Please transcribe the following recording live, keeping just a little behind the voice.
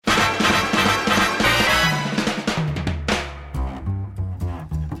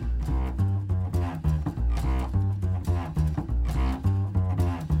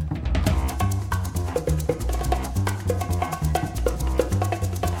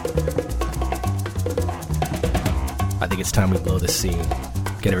think it's time we blow this scene.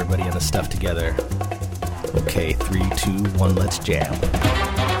 Get everybody in the stuff together. Okay, 3, 2, 1, let's jam.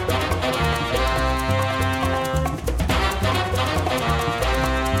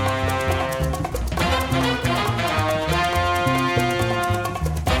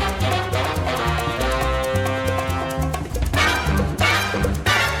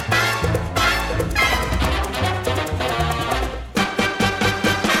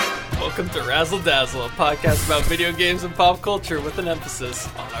 Razzle Dazzle, a podcast about video games and pop culture with an emphasis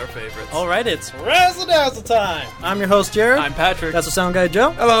on our favorites. All right, it's Razzle Dazzle time. I'm your host, Jared. I'm Patrick. That's the sound guy,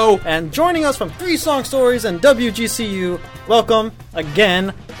 Joe. Hello. And joining us from 3 Song Stories and WGCU, welcome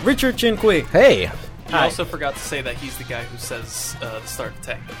again, Richard Chinqui. Hey. He also forgot to say that he's the guy who says the start of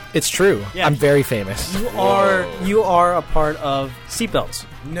tank. It's true. Yeah. I'm very famous. You are a part of Seatbelts.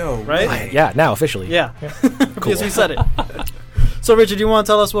 No. Right? Yeah, now officially. Yeah. Because we said it. So, Richard, do you want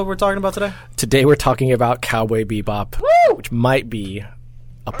to tell us what we're talking about today? Today we're talking about Cowboy Bebop, which might be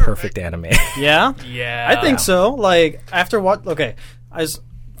a perfect anime. Yeah? Yeah. I think so. Like, after what? Okay.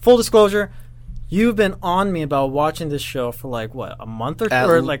 Full disclosure, you've been on me about watching this show for like, what, a month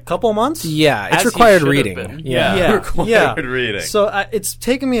or like a couple months? Yeah, it's As he required should have reading. been. Yeah. Required reading. So it's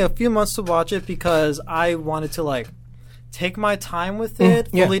taken me a few months to watch it because I wanted to like take my time with it,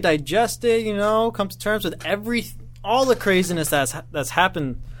 yeah. fully digest it, come to terms with all the craziness that's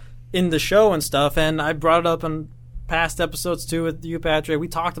happened in the show and stuff. And I brought it up in past episodes too with you, Patrick. We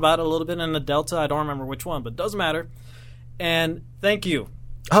talked about it a little bit in the Delta. I don't remember which one, but it doesn't matter. And thank you.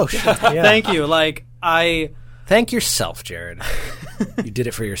 Oh, shit. Yeah. Thank you. Thank yourself, Jared. You did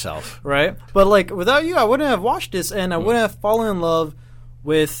it for yourself. Right? But like without you, I wouldn't have watched this and I wouldn't have fallen in love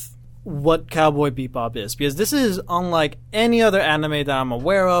with what Cowboy Bebop is, because this is unlike any other anime that I'm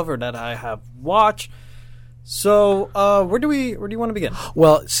aware of or that I have watched. So, where do you want to begin?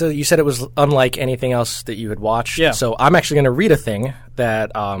 Well, so you said it was unlike anything else that you had watched. Yeah. So I'm actually going to read a thing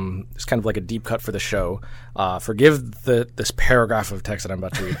that is kind of like a deep cut for the show. Forgive this paragraph of text that I'm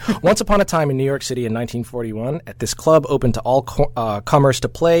about to read. Once upon a time in New York City in 1941, at this club open to all comers to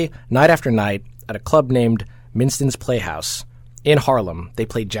play night after night at a club named Minston's Playhouse. In Harlem, they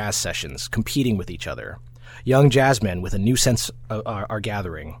played jazz sessions, competing with each other. Young jazzmen with a new sense are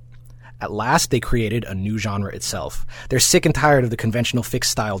gathering. At last, they created a new genre itself. They're sick and tired of the conventional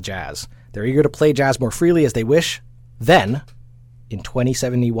fixed-style jazz. They're eager to play jazz more freely as they wish. Then, in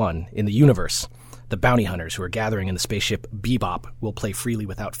 2071, in the universe, the bounty hunters who are gathering in the spaceship Bebop will play freely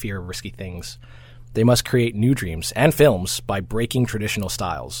without fear of risky things. They must create new dreams and films by breaking traditional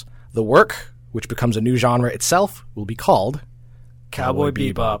styles. The work, which becomes a new genre itself, will be called Cowboy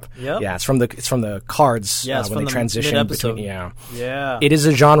Bebop. Yep. Yeah, it's from the cards Yeah, it's when from they the transition mid-episode. between. Yeah. Yeah. It is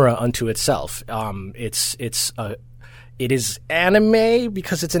a genre unto itself. It is anime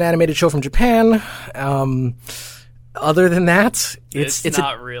because it's an animated show from Japan. Other than that, it's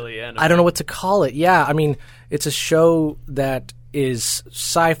not really anime. I don't know what to call it. Yeah, I mean, it's a show that is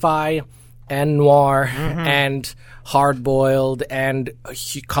sci-fi and noir and hard-boiled and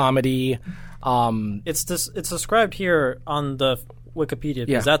comedy. It's described here on the Wikipedia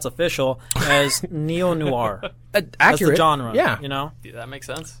because Yeah. that's official as neo-noir. Accurate. That's the genre. Yeah. Yeah, that makes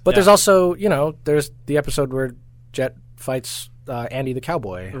sense. But Yeah. there's also, there's the episode where Jet fights Andy the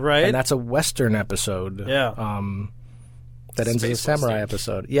cowboy. Right. And that's a Western episode. Yeah. That ends as a Space samurai Western.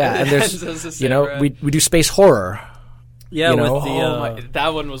 episode. Yeah, and It there's, ends as a samurai. we do space horror. Yeah, You know? with the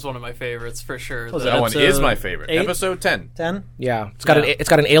That one was one of my favorites for sure. was That one Episode is my favorite. 8? Episode 10. 10 Yeah, it's got Yeah. it's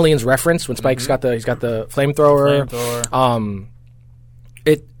got an aliens reference when Spike's got the flamethrower. flamethrower.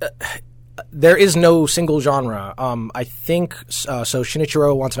 There is no single genre. I think so.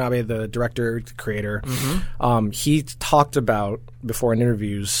 Shinichiro Watanabe, the director, creator, he talked about before in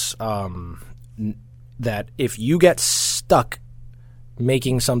interviews that if you get stuck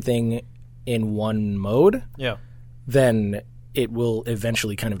making something in one mode, Yeah. then it will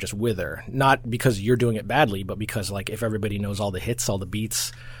eventually kind of just wither. Not because you're doing it badly, but because like if everybody knows all the hits, all the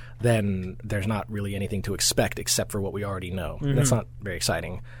beats, then there's not really anything to expect except for what we already know. That's not very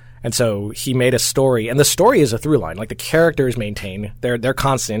exciting. And so he made a story, and the story is a through line. Like the characters maintain, they're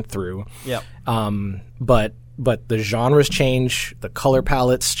constant through. Yeah. But the genres change, the color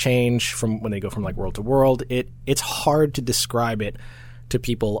palettes change from when they go from like world to world. It's hard to describe it to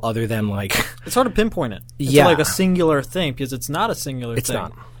people other than like It's hard to pinpoint it. It's Yeah. like a singular thing because it's not a singular It's thing.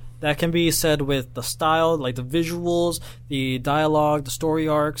 not. That can be said with the style, like the visuals, the dialogue, the story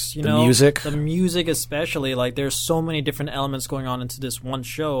arcs, The music. The music especially. Like there's so many different elements going on into this one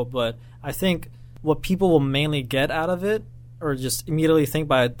show, but I think what people will mainly get out of it or just immediately think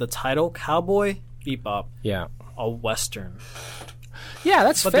by the title, Cowboy Bebop, yeah. a Western. Yeah,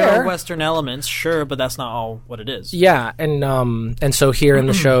 that's But fair. there are Western elements, sure, but that's not all what it is. Yeah, and so here in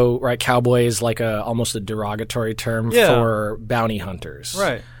the show, right, cowboy is like almost a derogatory term Yeah. for bounty hunters.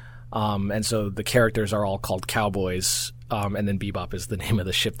 Right. And so the characters are all called cowboys, and then Bebop is the name of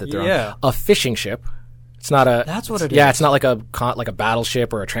the ship that they're Yeah. on. A fishing ship. It's not a. That's what it Yeah, is. it's not like a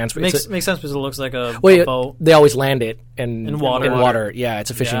battleship or a transport. Makes sense because it looks like a Well, boat. they always land it in water. water. Yeah, it's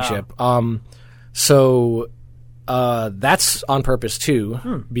a fishing Yeah. ship. So that's on purpose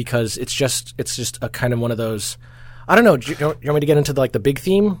too, because it's just a kind of one of those. I don't know. Do you want me to get into the big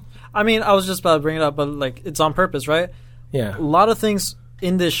theme? I mean, I was just about to bring it up, but like it's on purpose, right? Yeah, A lot of things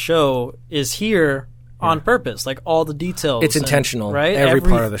in this show is here on purpose, like all the details. it's intentional, right? Every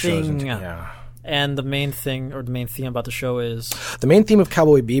part of the show is Everything. intentional. Yeah. And the main thing or the main theme about the show is The main theme of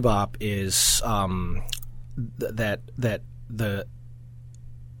Cowboy Bebop is that the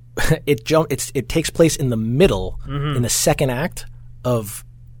it takes place in the middle in the second act of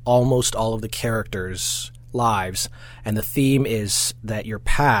almost all of the characters' lives, and the theme is that your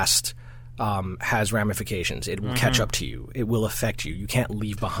past has ramifications. It will catch up to you. It will affect you. You can't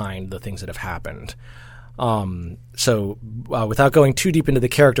leave behind the things that have happened. So without going too deep into the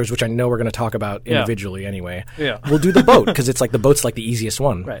characters, which I know we're going to talk about individually anyway, we'll do the boat because it's like the boat's like the easiest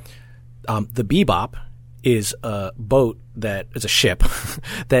one. right. The Bebop is a boat that is a ship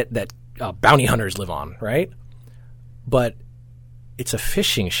that bounty hunters live on, right? But it's a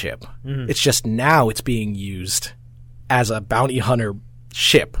fishing ship. It's just now it's being used as a bounty hunter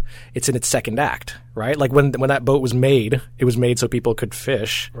ship. It's in its second act, right? Like when that boat was made, it was made so people could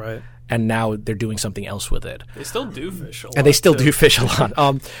fish, Right. and now they're doing something else with it. They still do fish a lot. And they still too. do fish a lot.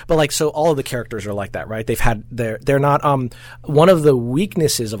 But like, so all of the characters are like that, right? They're not, one of the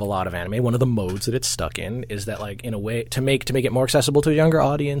weaknesses of a lot of anime, one of the modes that it's stuck in is that like, in a way, to make it more accessible to a younger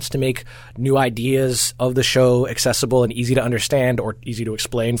audience, to make new ideas of the show accessible and easy to understand or easy to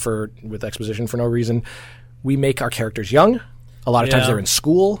explain with exposition for no reason, we make our characters young. A lot of times Yeah. they're in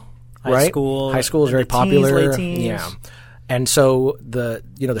school, High right? school, High school is in very the teens, popular. late teens. Yeah. And so the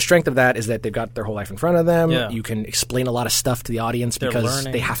strength of that is that they've got their whole life in front of them. Yeah. You can explain a lot of stuff to the audience because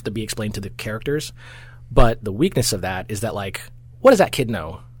learning. they have to be explained to the characters. But the weakness of that is that like, what does that kid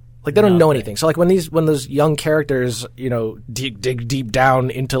know? Like they don't know anything. So like when those young characters, dig deep down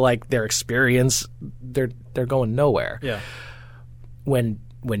into like their experience, they're going nowhere. Yeah. When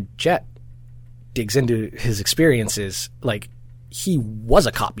Jet digs into his experiences, like he was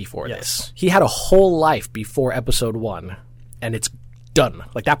a cop before this. He had a whole life before episode 1, and it's done.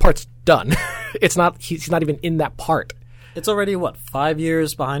 Like that part's done. He's not even in that part. It's already 5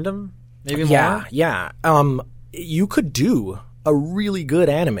 years behind him? Maybe more? Yeah. You could do a really good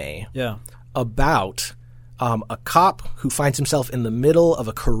anime Yeah. about a cop who finds himself in the middle of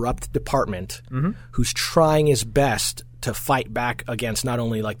a corrupt department who's trying his best to fight back against not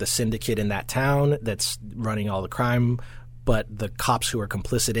only like the syndicate in that town that's running all the crime, but the cops who are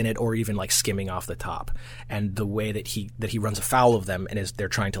complicit in it or even like skimming off the top, and the way that he runs afoul of them and they're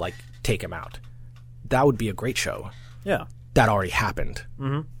trying to like take him out. That would be a great show. Yeah. That already happened.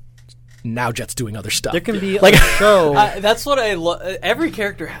 Now Jet's doing other stuff. There can be like a show. That's what I love. Every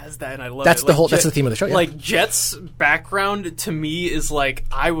character has that, and I love That's it. the whole. That's the theme of the show. Yeah. Like Jet's background to me is like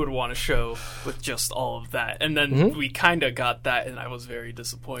I would want a show with just all of that, and then we kind of got that, and I was very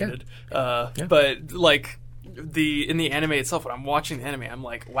disappointed. But like in the anime itself, when I'm watching the anime, I'm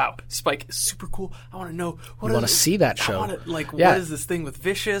like, wow, Spike is super cool. I want to know. You want to see that show? I want to what is this thing with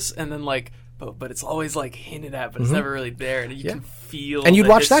Vicious, and then like. But it's always like hinted at, but it's never really there, and you can feel. And you'd the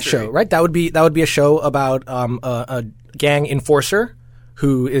watch that history. show, right? That would be a show about a gang enforcer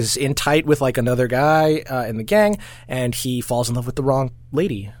who is in tight with like another guy in the gang, and he falls in love with the wrong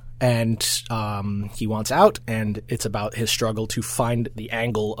lady, and he wants out, and it's about his struggle to find the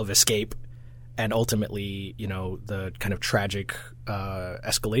angle of escape, and ultimately, the kind of tragic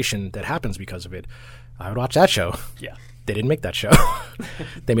escalation that happens because of it. I would watch that show. Yeah. They didn't make that show.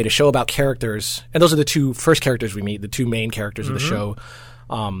 They made a show about characters, and those are the two first characters we meet, the two main characters of the show.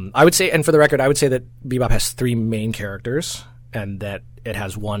 I would say, and for the record, I would say that Bebop has 3 main characters, and that it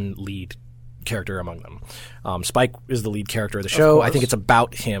has 1 lead character among them. Spike is the lead character of the show. I think it's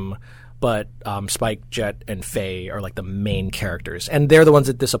about him, but Spike, Jet, and Faye are like the main characters, and they're the ones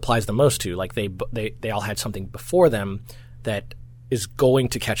that this applies the most to. Like they all had something before them that is going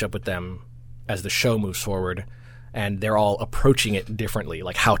to catch up with them as the show moves forward. And they're all approaching it differently,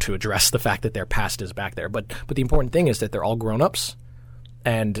 like how to address the fact that their past is back there. But the important thing is that they're all grown-ups,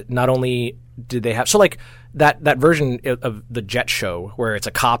 and not only did they have so like that version of the Jet show where it's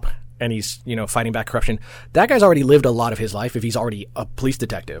a cop and he's fighting back corruption. That guy's already lived a lot of his life if he's already a police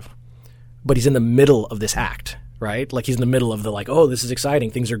detective, but he's in the middle of this act, right? Like he's in the middle of the like, oh, this is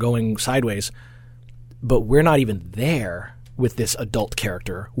exciting, things are going sideways, but we're not even there with this adult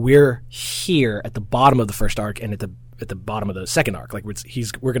character. We're here at the bottom of the first arc and at the bottom of the second arc. Like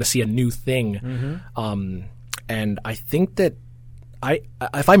we're going to see a new thing, and I think that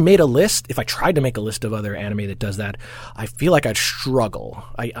if I tried to make a list of other anime that does that, I feel like I'd struggle.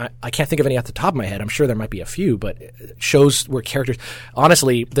 I can't think of any off the top of my head. I'm sure there might be a few, but shows where characters,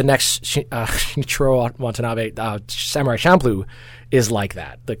 honestly, the next Shinichiro Watanabe, Samurai Champloo, is like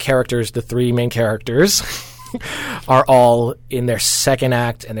that. The characters, the three main characters, are all in their second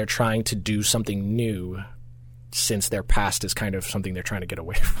act, and they're trying to do something new, since their past is kind of something they're trying to get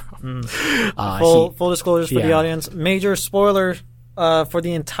away from. Full disclosures for the audience. Major spoiler for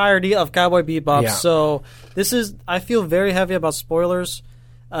the entirety of Cowboy Bebop. Yeah. So this is, I feel very heavy about spoilers,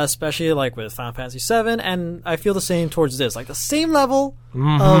 especially like with Final Fantasy VII, and I feel the same towards this. Like the same level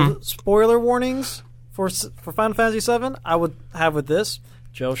of spoiler warnings for Final Fantasy VII I would have with this.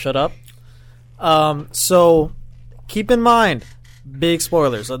 Joe, shut up. So keep in mind, big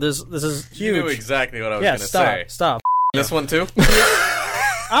spoilers. So this is huge. You knew exactly what I was going to say. Stop. This one too?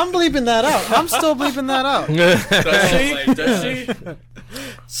 I'm bleeping that out. I'm still bleeping that out. Does she?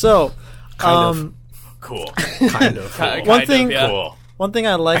 So, Kind of. Cool. Kind of. one thing, Cool. one thing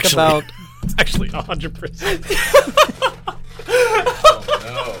I like Actually- about Actually, 100%.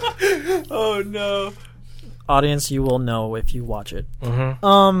 Oh no. audience, you will know if you watch it.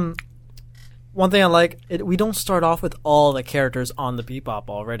 Mm-hmm. One thing I like, we don't start off with all the characters on the Bebop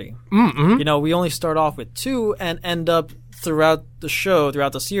already. Mm-hmm. You know, we only start off with 2 and end up throughout the show,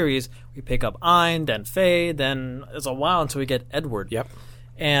 throughout the series, we pick up Ein, then Faye, then it's a while until we get Edward. Yep.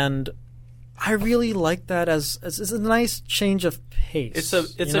 And I really like that as a nice change of pace.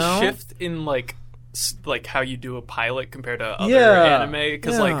 It's a shift in like how you do a pilot compared to other Yeah. anime,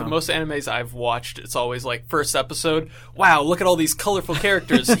 because Yeah. like most animes I've watched, it's always like first episode, wow, look at all these colorful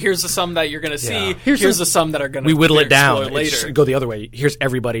characters. Here's the sum that you're gonna see. Yeah. Here's the sum that are gonna We whittle it down. explode It should later. go the other way. Here's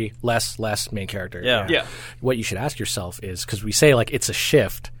everybody, less main character. Yeah. Yeah. What you should ask yourself is, because we say like it's a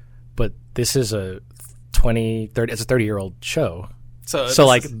shift, but this is a 30-year-old show. So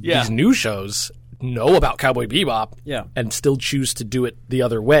like yeah. these new shows know about Cowboy Bebop, Yeah. and still choose to do it the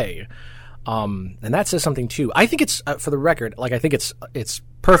other way. And that says something too. I think it's for the record, like I think it's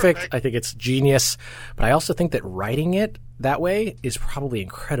perfect. I think it's genius, but I also think that writing it that way is probably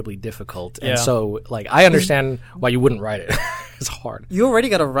incredibly difficult. Yeah. And so, like, I understand why you wouldn't write it. It's hard. You already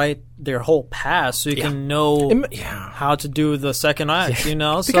got to write their whole past so you can know Yeah. how to do the second act, you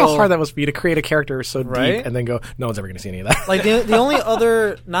know? Think how hard that must be to create a character so Right? deep and then go, no one's ever going to see any of that. Like the only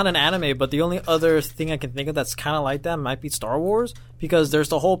other, not an anime, but the only other thing I can think of that's kind of like that might be Star Wars, because there's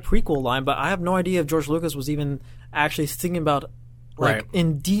the whole prequel line, but I have no idea if George Lucas was even actually thinking about Right.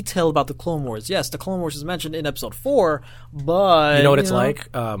 in detail about the Clone Wars. Yes, the Clone Wars is mentioned in episode 4, but You know what it's like?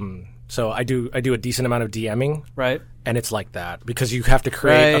 So I do a decent amount of DMing, right? and it's like that because you have to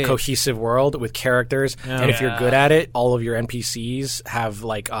create Right. a cohesive world with characters, and if you're good at it, all of your NPCs have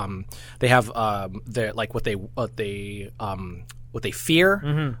like they have their like what they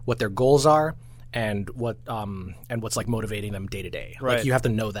fear, what their goals are, and what's like motivating them day to day. Right. Like you have to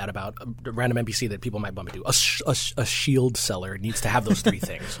know that about a random NPC that people might bump into. A shield seller needs to have those 3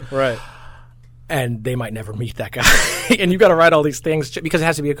 things. Right. And they might never meet that guy. And you've got to write all these things because it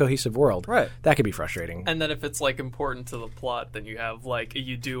has to be a cohesive world. Right. That could be frustrating. And then if it's like important to the plot, then you have like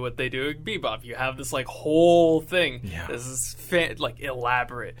you do what they do at Bebop. You have this like whole thing. Yeah. This is like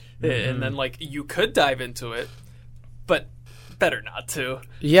elaborate, and then like you could dive into it, but better not to.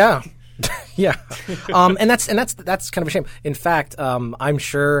 Yeah. Yeah. And that's kind of a shame. In fact, I'm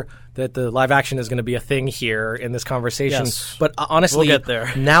sure that the live action is going to be a thing here in this conversation. Yes. But honestly, We'll get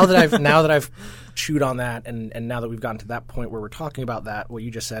there. now that I've chewed on that, and now that we've gotten to that point where we're talking about that, what you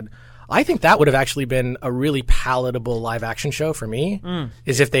just said, I think that would have actually been a really palatable live action show for me.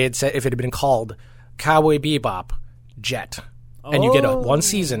 Is if they had said, if it had been called Cowboy Bebop Jet. And you get one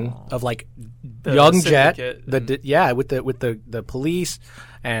season of like young Jet, syndicate with the police,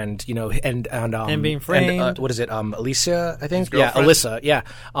 and you know, and Him being framed. and, what is it, Alicia, I think, girlfriend?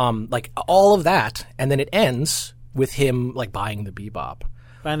 Alyssa, like all of that, and then it ends with him like buying the Bebop.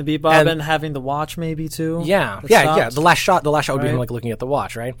 Buying the Bebop and having the watch maybe too. Yeah. stops. The last shot would be him Right. like looking at the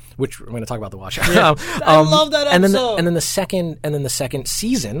watch, right? Which we're going to talk about the watch. I love that and episode. then the second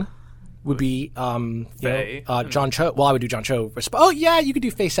season would be Faye. John Cho. Well, I would do John Cho. You could do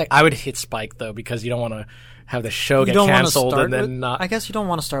Faye second. I would hit Spike though because you don't want to have the show You get don't want to canceled start and then with. not. I guess you don't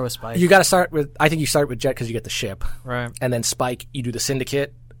want to start with Spike. You got to start with. I think you start with Jet because you get the ship, Right. and then Spike. You do the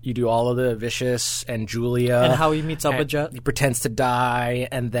Syndicate. You do all of the Vicious and Julia, And how he meets up with Jet. He pretends to die,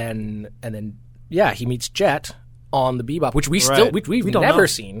 and then he meets Jet, on the Bebop, which we've we don't never know.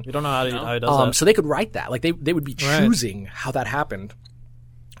 seen. We don't know how he does that. So they could write that. Like, they would be choosing how that happened.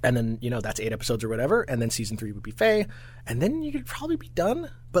 And then, that's 8 episodes or whatever, and then season 3 would be Faye, and then you could probably be done.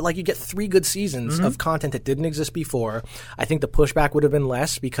 But, like, you get 3 good seasons of content that didn't exist before. I think the pushback would have been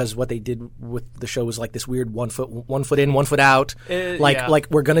less because what they did with the show was, like, this weird one foot in, 1 foot out. Like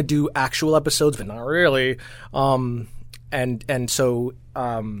we're going to do actual episodes, but not really. And so,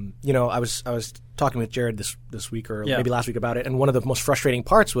 I was talking with Jared this week or maybe last week about it, and one of the most frustrating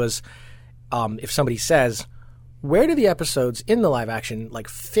parts was if somebody says, where do the episodes in the live action like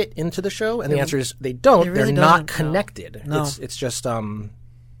fit into the show? And the answer is they don't. They really They're not don't. connected. No. It's just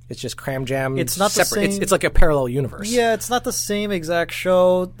cram jam. It's not the separate. same- It's like a parallel universe. Yeah, it's not the same exact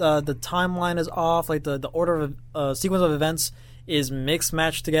show. The timeline is off. Like the order of sequence of events is mixed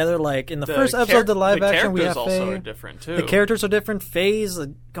matched together. Like in the first episode of the live action, we have also Faye. are different too. The characters are different. Faye's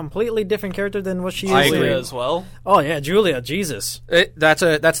a completely different character than what she is. I agree. Julia as well. Oh yeah, Julia. Jesus. That's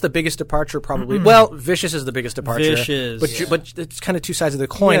the biggest departure probably. Well, Vicious is the biggest departure. Vicious. But it's kind of two sides of the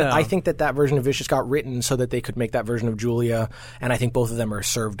coin. Yeah. I think that version of Vicious got written so that they could make that version of Julia, and I think both of them are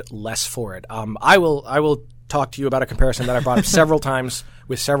served less for it. I will talk to you about a comparison that I brought up several times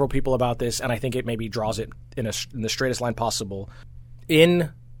with several people about this, and I think it maybe draws it in the straightest line possible. In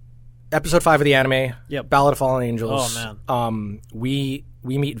episode 5 of the anime, Ballad of Fallen Angels, we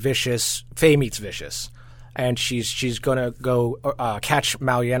meet Vicious. Faye meets Vicious, and she's gonna go catch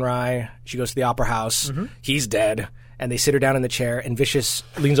Mao Yenrai. She goes to the opera house. He's dead, and they sit her down in the chair. And Vicious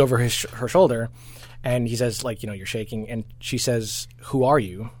leans over her shoulder, and he says, like, you're shaking. And she says, "Who are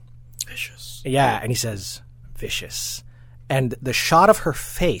you?" Vicious. Yeah, and he says, "Vicious." And the shot of her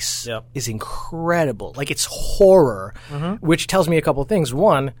face is incredible. Like, it's horror, which tells me a couple things.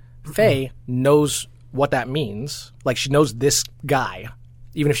 One, Faye knows what that means. Like, she knows this guy.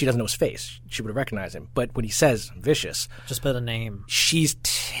 Even if she doesn't know his face, she would have recognized him. But when he says Vicious, Just by the name. she's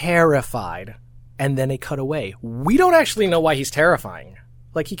terrified. And then they cut away. We don't actually know why he's terrifying.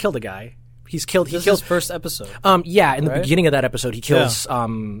 Like, he killed a guy. He killed his first episode. in the beginning of that episode, he kills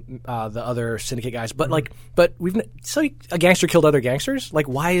the other syndicate guys. But a gangster killed other gangsters. Like,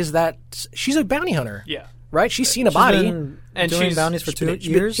 why is that? She's a bounty hunter. Yeah. Right. She's seen a body, and she's doing bounties for 2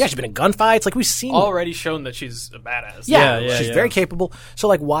 years. she's been in gunfights. Like, we've seen Already shown that she's a badass. Yeah, she's very capable. So,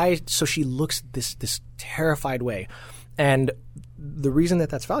 like, why? So she looks this terrified way, and the reason that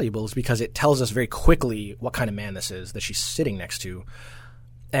that's valuable is because it tells us very quickly what kind of man this is that she's sitting next to,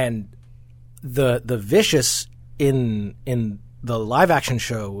 and the Vicious in the live action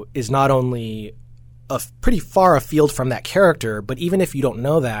show is not only pretty far afield from that character, but even if you don't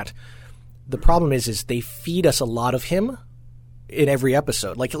know that, the problem is they feed us a lot of him in every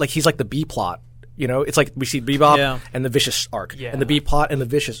episode. Like he's like the B plot. It's like we see Bebop and the Vicious arc, and the B plot and the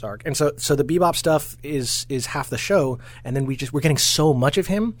Vicious arc, and so the Bebop stuff is half the show, and then we're getting so much of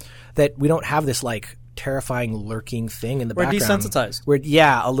him that we don't have this like terrifying lurking thing in the background. We're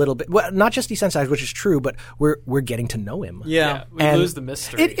desensitized. A little bit. Well, not just desensitized, which is true, but we're getting to know him. Yeah, we lose the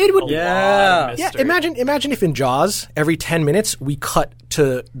mystery. It would. A lot of mystery. Imagine if in Jaws every 10 minutes we cut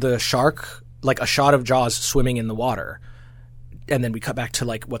to the shark, like a shot of Jaws swimming in the water, and then we cut back to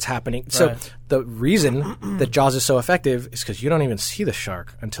like what's happening. So the reason that Jaws is so effective is because you don't even see the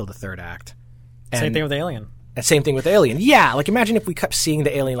shark until the third act. Same thing with Alien. And same thing with Alien. Yeah, like imagine if we kept seeing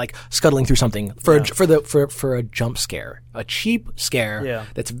the alien like scuttling through something for a jump scare, a cheap scare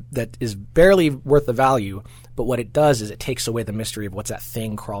that is barely worth the value. But what it does is it takes away the mystery of what's that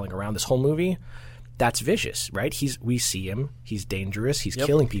thing crawling around this whole movie. That's Vicious, right? We see him. He's dangerous. He's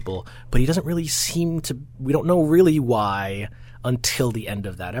killing people, but he doesn't really seem to. We don't know really why until the end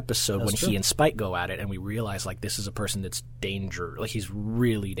of that episode when he and Spike go at it, and we realize like this is a person that's like he's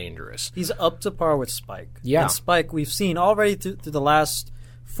really dangerous. He's up to par with Spike. Yeah, and Spike we've seen already through the last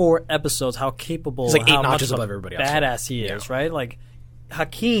 4 episodes how capable, he's like 8 how notches much above everybody else. Badass he is, right? Like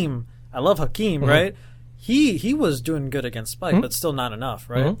Hakeem, I love Hakeem, right? He was doing good against Spike, but still not enough,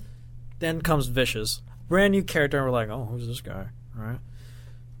 right? Then comes Vicious, brand new character, and we're like, oh, who's this guy, right?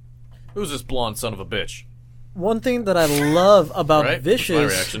 Who's this blonde son of a bitch? One thing that I love about Right? Vicious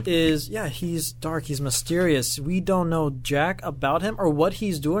That's my reaction. is, he's dark, he's mysterious. We don't know jack about him or what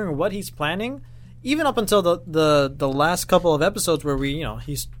he's doing or what he's planning. Even up until the last couple of episodes where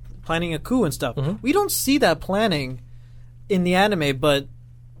he's planning a coup and stuff. We don't see that planning in the anime, but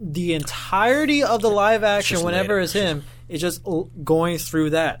the entirety of the live action, whenever it's him, is just going through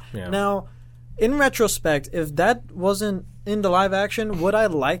that. Yeah. Now, in retrospect, if that wasn't in the live action, would I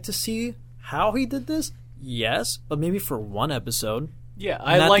like to see how he did this? Yes, but maybe for 1 episode. Yeah,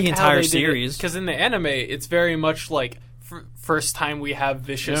 I not like the entire how they series. because in the anime, it's very much like first time we have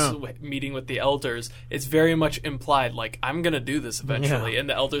Vicious meeting with the elders, it's very much implied, like, I'm going to do this eventually. And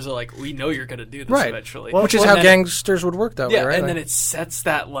the elders are like, we know you're going to do this eventually. Which is how gangsters would work that way, right? And then it sets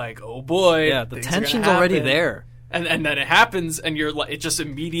that, like, oh boy. Yeah, the tension's already there. And then it happens, and you're like, it's just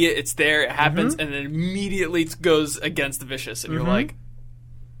immediate, it's there, it happens, and then immediately it goes against the Vicious, and you're like,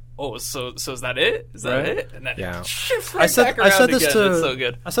 oh, so is that it? Is that it? And then it shifts right back around again. It's so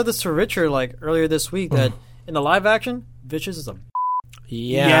good. I said this to Richard, like, earlier this week, that in the live action, Vicious is a...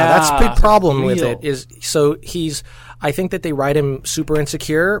 Yeah, that's a big problem with it. I think that they write him super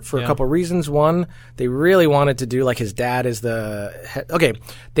insecure for a couple reasons. One, they really wanted to do, like, his dad is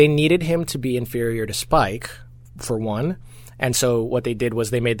they needed him to be inferior to Spike, for one, and so what they did was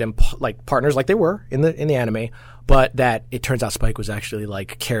they made them like partners, like they were in the anime, but that it turns out Spike was actually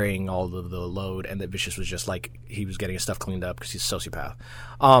like carrying all of the load, and that Vicious was just like he was getting his stuff cleaned up because he's a sociopath.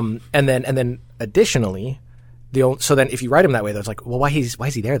 And then additionally, so then if you write him that way, that's like, well, why is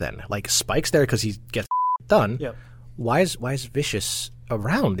he there then? Like Spike's there because he gets done. Yep. Why is Vicious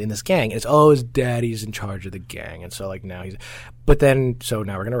around in this gang? It's his daddy's in charge of the gang, and so like now but then so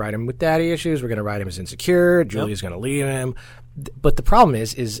now we're gonna write him with daddy issues. We're gonna write him as insecure. Julia's gonna leave him. But the problem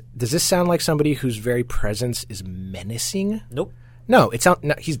is does this sound like somebody whose very presence is menacing? Nope. No,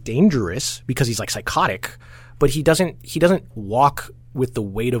 he's dangerous because he's like psychotic, but he doesn't walk with the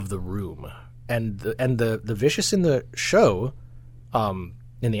weight of the room. And the Vicious in the show,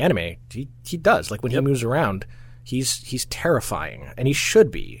 in the anime, he does. Like when he moves around, he's terrifying, and he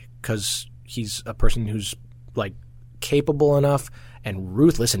should be, because he's a person who's like capable enough and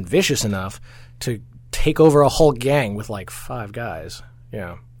ruthless and vicious enough to take over a whole gang with like 5 guys.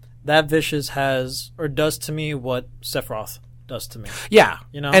 Yeah, that Vicious has or does to me what Sephiroth does to me. Yeah,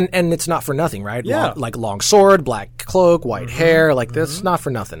 you know, and it's not for nothing, right? Yeah, long sword, black cloak, white hair, like this, not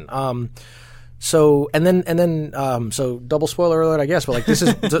for nothing. So so double spoiler alert, I guess, but like this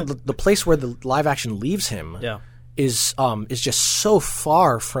is the place where the live action leaves him. Yeah. Is just so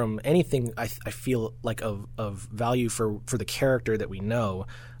far from anything I feel like of value for the character that we know.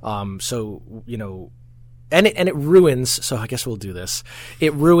 So you know, and it ruins. So I guess we'll do this.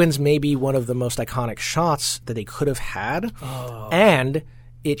 It ruins maybe one of the most iconic shots that they could have had, and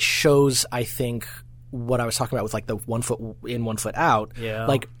it shows, I think, what I was talking about with like the 1 foot in, 1 foot out. Yeah.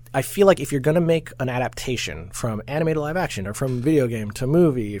 Like I feel like if you're going to make an adaptation from anime to live action, or from video game to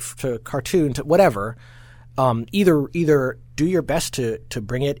movie to cartoon to whatever. Either do your best to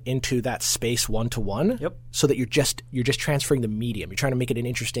bring it into that space 1-to-1, so that you're just transferring the medium. You're trying to make it an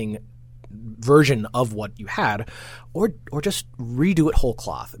interesting version of what you had, or just redo it whole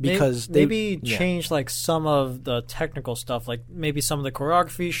cloth, because maybe change like some of the technical stuff, like maybe some of the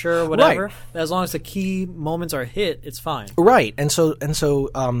choreography, sure, whatever. Right. As long as the key moments are hit, it's fine. Right, and so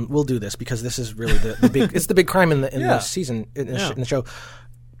we'll do this because this is really the big it's the big crime in the season in the show.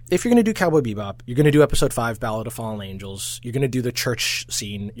 If you're going to do Cowboy Bebop, you're going to do Episode 5, Ballad of Fallen Angels. You're going to do the church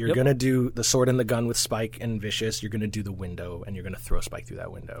scene. You're going to do the sword and the gun with Spike and Vicious. You're going to do the window, and you're going to throw Spike through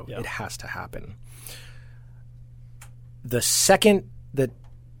that window. It has to happen. The second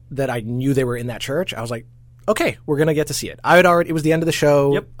that I knew they were in that church, I was like, okay, we're going to get to see it. It was the end of the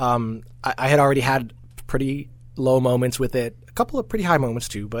show. Yep. I had already had pretty low moments with it. A couple of pretty high moments,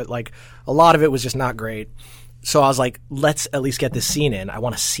 too, but like a lot of it was just not great. So I was like, let's at least get this scene in. I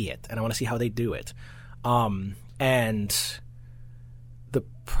want to see it, and I want to see how they do it. And the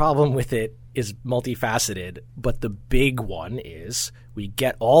problem with it is multifaceted, but the big one is we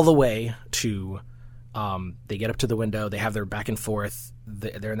get all the way to they get up to the window, they have their back and forth,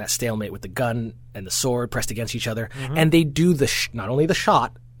 they're in that stalemate with the gun and the sword pressed against each other, and they do not only the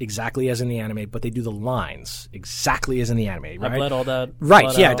shot exactly as in the anime, but they do the lines exactly as in the anime, right? I bled all that.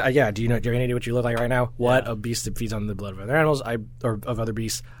 Right, yeah. Do you have any idea what you look like right now? What? A beast that feeds on the blood of other animals, or of other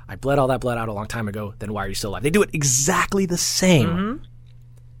beasts. I bled all that blood out a long time ago, then why are you still alive? They do it exactly the same.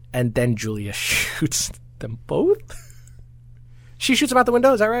 And then Julia shoots them both? She shoots him out the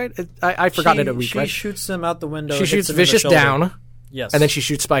window, is that right? I forgot it a week. She shoots him out the window. She shoots Vicious down. Yes. And then she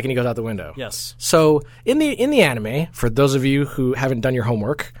shoots Spike and he goes out the window. Yes. So in the anime, for those of you who haven't done your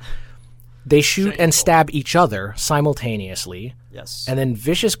homework, they shoot and stab each other simultaneously. Yes. And then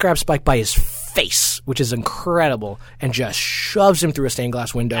Vicious grabs Spike by his face, which is incredible, and just shoves him through a stained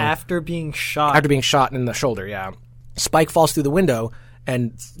glass window. After being shot in the shoulder, yeah. Spike falls through the window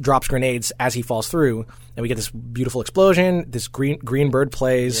and drops grenades as he falls through, and we get this beautiful explosion. This green bird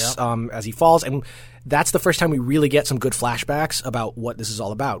plays as he falls, and that's the first time we really get some good flashbacks about what this is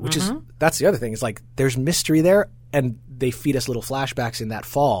all about, which is, that's the other thing, is like there's mystery there, and they feed us little flashbacks in that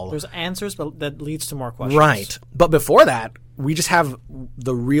fall. There's answers, but that leads to more questions. Right. But before that, we just have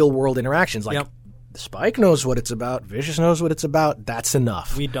the real world interactions. Like Spike knows what it's about. Vicious knows what it's about. That's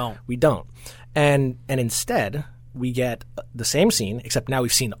enough. We don't. And instead, we get the same scene, except now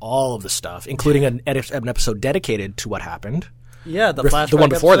we've seen all of the stuff, including an episode dedicated to what happened. Yeah, the flashback the one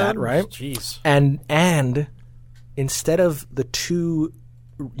before episode. that, right? Jeez. And instead of the two,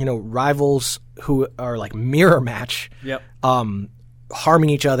 rivals who are like mirror match, Yep. Harming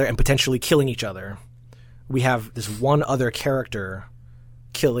each other and potentially killing each other, we have this one other character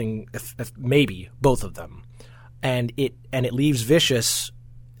killing if maybe both of them, and it leaves Vicious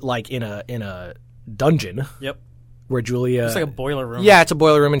like in a dungeon. Yep. Where Julia, It's like a boiler room. Yeah, it's a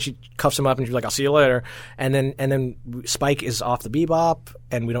boiler room, and she cuffs him up, and she's like, "I'll see you later." And then Spike is off the Bebop,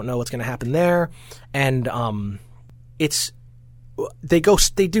 and we don't know what's going to happen there. And they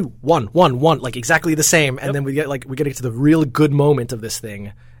do one like exactly the same, and then we get to the real good moment of this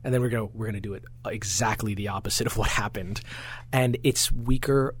thing, and then we're gonna do it exactly the opposite of what happened, and it's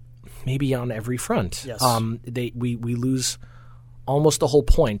weaker, maybe on every front. Yes. We lose almost the whole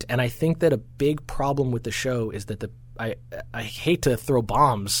point, and I think that a big problem with the show is that I hate to throw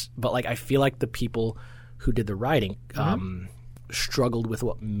bombs, but like I feel like the people who did the writing struggled with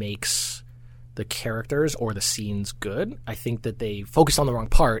what makes the characters or the scenes good. I think that they focused on the wrong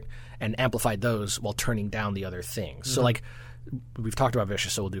part and amplified those while turning down the other things. So like we've talked about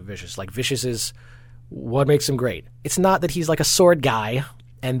Vicious, so we'll do Vicious. Like Vicious is what makes him great. It's not that he's like a sword guy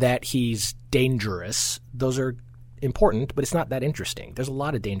and that he's dangerous. Those are important, but it's not that interesting. There's a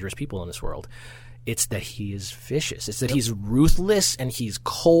lot of dangerous people in this world. It's that he is vicious. It's that he's ruthless and he's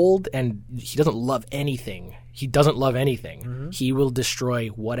cold and he doesn't love anything. He doesn't love anything. He will destroy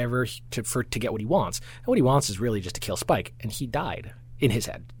whatever to get what he wants. And what he wants is really just to kill Spike. And he died in his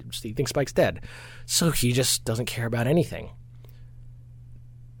head. He thinks Spike's dead. So he just doesn't care about anything.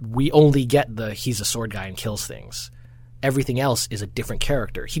 We only get he's a sword guy and kills things. Everything else is a different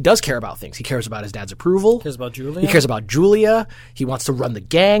character. He does care about things. He cares about his dad's approval. He cares about Julia. He cares about Julia. He wants to run the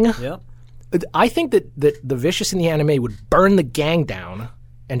gang. Yep. I think that the Vicious in the anime would burn the gang down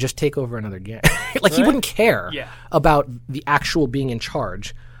and just take over another gang. Like he wouldn't care about the actual being in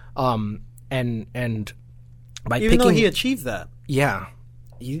charge. And by Even though he achieved that. Yeah.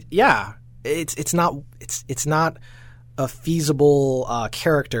 It's not a feasible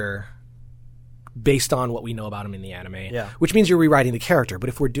character based on what we know about him in the anime. Yeah. Which means you're rewriting the character. But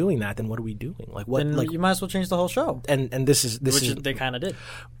if we're doing that, then what are we doing? Like what? Then you might as well change the whole show. And this is They kind of did.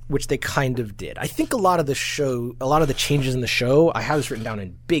 Which they kind of did. I think a lot of the changes in the show, I have this written down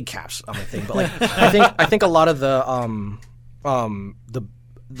in big caps on my thing, but like I think a lot of the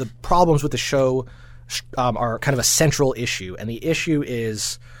problems with the show are kind of a central issue, and the issue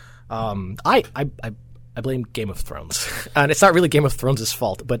is I blame Game of Thrones, and it's not really Game of Thrones'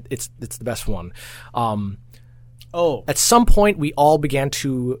 fault, but it's the best one. At some point, we all began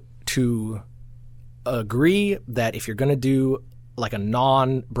to agree that if you're going to do like a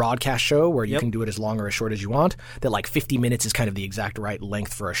non-broadcast show where you can do it as long or as short as you want, that like 50 minutes is kind of the exact right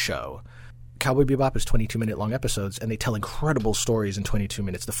length for a show. Cowboy Bebop is 22-minute long episodes, and they tell incredible stories in 22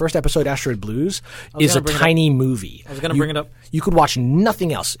 minutes. The first episode, Asteroid Blues, is a tiny movie. I was going to bring it up. You could watch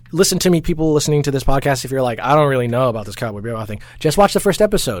nothing else. Listen to me, people listening to this podcast, if you're like, I don't really know about this Cowboy Bebop thing, just watch the first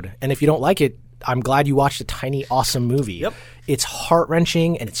episode. And if you don't like it, I'm glad you watched a tiny, awesome movie. Yep. It's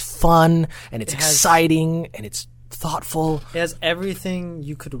heart-wrenching, and it's fun, and it's exciting, and it's thoughtful. It has everything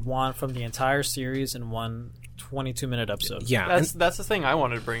you could want from the entire series in one 22-minute episode. Yeah. That's the thing I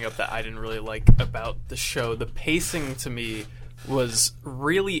wanted to bring up that I didn't really like about the show. The pacing to me was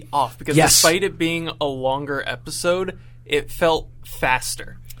really off because despite it being a longer episode, it felt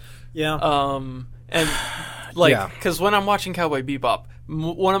faster. Yeah. And like, because when I'm watching Cowboy Bebop,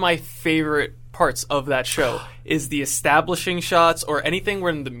 one of my favorite parts of that show is the establishing shots or anything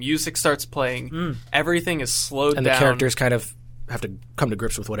when the music starts playing. Everything is slowed down. And the characters kind of have to come to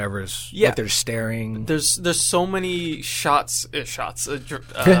grips with whatever is like they're staring. There's so many shots in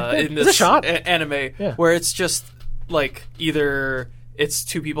this anime where it's just like either it's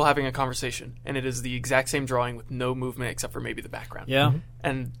two people having a conversation and it is the exact same drawing with no movement except for maybe the background. Yeah.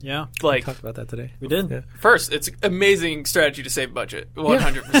 And we like talked about that today. We did. Yeah. First, it's amazing strategy to save budget,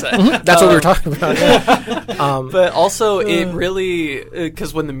 100%. That's what we were talking about. But also, it really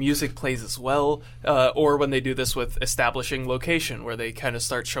because when the music plays as well, or when they do this with establishing location, where they kind of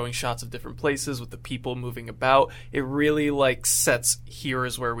start showing shots of different places with the people moving about, it really like sets here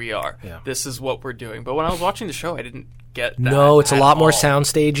is where we are. Yeah. This is what we're doing. But when I was watching the show, I didn't get that. No, it's a lot more all.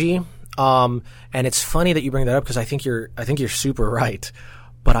 soundstagey. And it's funny that you bring that up because I think you're super right.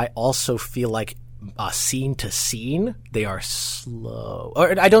 But I also feel like scene to scene, they are slow.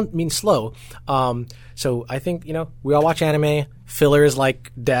 Or I don't mean slow. So I think, we all watch anime. Filler is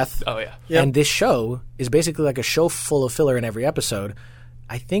like death. Oh, yeah. Yep. And this show is basically like a show full of filler in every episode.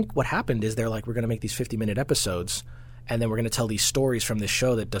 I think what happened is they're like, we're going to make these 50-minute episodes, and then we're going to tell these stories from this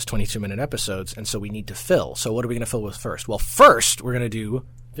show that does 22-minute episodes, and so we need to fill. So what are we going to fill with first? Well, first we're going to do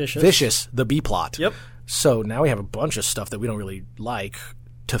Vicious, the B-plot. Yep. So now we have a bunch of stuff that we don't really like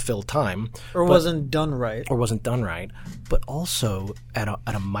to fill time. Or wasn't done right. But also at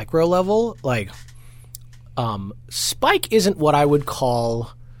a micro level, like Spike isn't what I would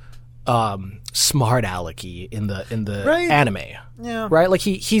call smart alecky in the Right. anime. Yeah. Right? Like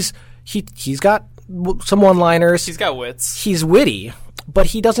he's got some one-liners. He's got wits. He's witty, but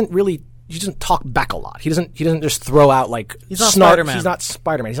he doesn't talk back a lot. He doesn't just throw out like He's not Spider-Man. He's not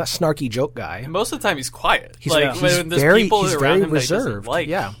Spider-Man. He's not snarky joke guy. Most of the time, he's quiet. He's like when there's very- people he's around very him that he doesn't reserved. like,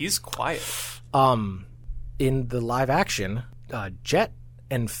 Yeah. he's quiet. In the live action, Jet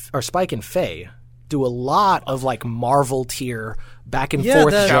or Spike and Faye do a lot of like Marvel tier back and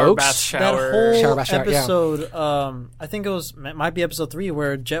forth Shower, bath, jokes. shower. That whole Shower, bath, shower, yeah. episode, I think it might be episode 3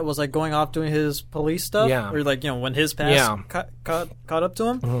 where Jet was like going off doing his police stuff. Yeah. Or like, when his past Yeah. caught up to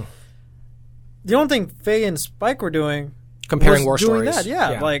him. The only thing Faye and Spike were doing Comparing was war doing stories. that,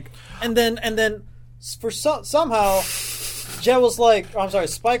 yeah. Like, and then for somehow Jet was like,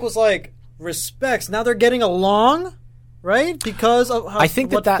 Spike was like, respects. Now they're getting along, right? Because of how I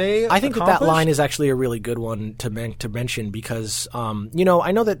think what Faye that accomplished? line is actually a really good one to mention because I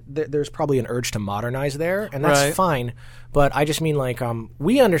know that there's probably an urge to modernize there, and that's Right. fine. But I just mean like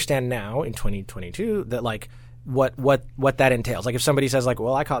we understand now in 2022 that like what that entails. Like if somebody says like,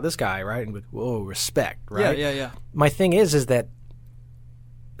 "Well, I caught this guy," right? And whoa, respect, right? Yeah. My thing is that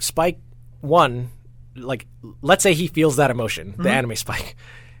Spike, one, like let's say he feels that emotion, the anime Spike.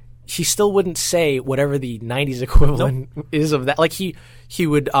 He still wouldn't say whatever the 90s equivalent is of that. Like he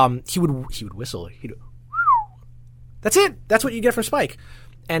would whistle. That's it. That's what you get from Spike.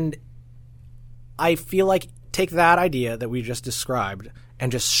 And I feel like take that idea that we just described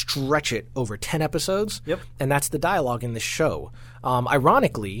and just stretch it over 10 episodes. Yep. And that's the dialogue in this show.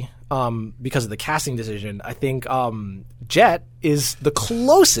 Ironically, because of the casting decision, I think Jet is the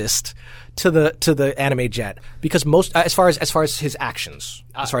closest to the anime Jet because most as far as his actions.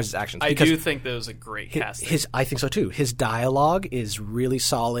 I because do think that was a great casting. I think so too. His dialogue is really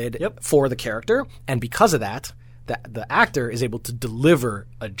solid Yep. for the character, and because of that, the actor is able to deliver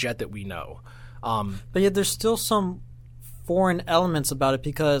a Jet that we know. But yet there's still some foreign elements about it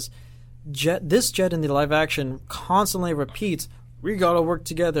because this Jet in the live action constantly repeats, "We gotta work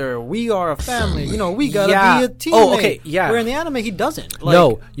together. We are a family. We gotta be a teammate." Oh, okay, yeah. Where in the anime he doesn't. Like,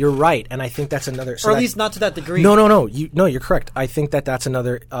 No, you're right, and I think that's another. So or at that- least not to that degree. No. You're correct. I think that that's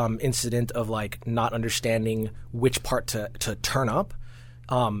another incident of like not understanding which part to turn up.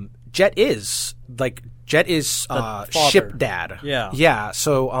 Jet is father. ship dad. Yeah.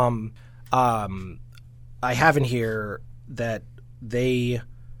 So I have in here that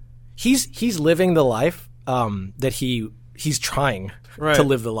he's living the life that he's trying Right. to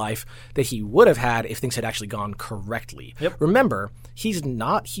live the life that he would have had if things had actually gone correctly. Yep. Remember, he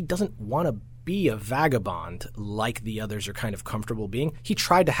doesn't want to be a vagabond like the others are kind of comfortable being. He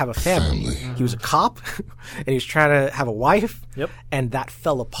tried to have a family. He was a cop and he was trying to have a wife. Yep. And that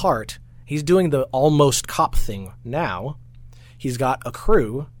fell apart. He's doing the almost cop thing now. He's got a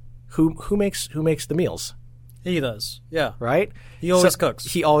crew who makes the meals. He does. Yeah. Right? He always cooks.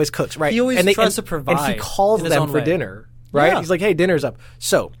 He always cooks, right? He always tries to And provide he calls in his them own for way. dinner, right? Yeah. He's like, "Hey, dinner's up."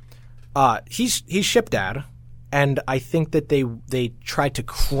 So, he's ship dad, and I think that they tried to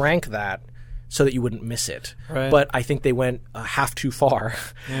crank that so that you wouldn't miss it. Right. But I think they went half too far,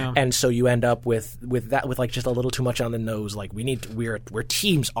 Yeah. and so you end up with that with like just a little too much on the nose. Like we're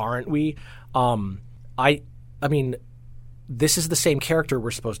teams, aren't we? I mean. This is the same character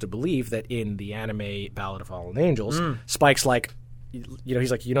we're supposed to believe that in the anime Ballad of Fallen Angels, Spike's like, he's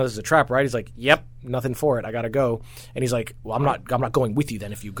like, this is a trap, right? He's like, yep, nothing for it, I gotta go. And he's like, well, I'm not going with you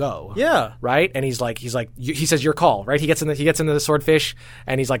then if you go. Yeah. Right? And he says your call, right? He gets into the swordfish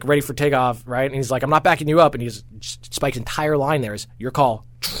and he's like ready for takeoff, right? And he's like, I'm not backing you up. And Spike's entire line there is your call,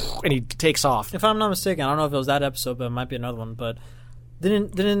 and he takes off. If I'm not mistaken, I don't know if it was that episode, but it might be another one. But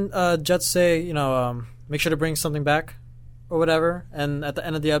didn't Jet say, make sure to bring something back or whatever? And at the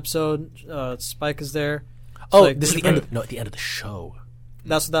end of the episode, Spike is there. Oh, like, this is at the end of the show.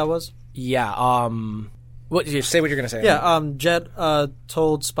 That's what that was? Yeah. What? Say what you're gonna say. Yeah. Jet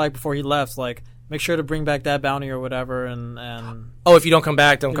told Spike before he left, like, make sure to bring back that bounty or whatever. And oh, if you don't come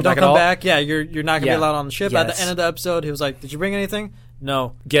back, don't come back at all. Yeah, you're not gonna Yeah. be allowed on the ship. Yeah, At the end of the episode, he was like, "Did you bring anything?"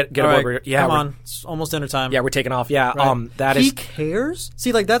 No. Get All aboard. right, Yeah, come on. It's almost dinner time. Yeah, we're taking off. Yeah. Right. That he is. cares.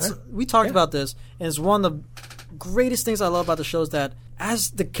 See, like we talked about this, and it's one of the greatest things I love about the show is that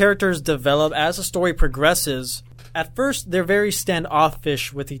as the characters develop, as the story progresses, at first they're very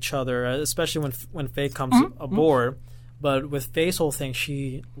standoffish with each other, especially when Faye comes aboard. But with Faye's whole thing,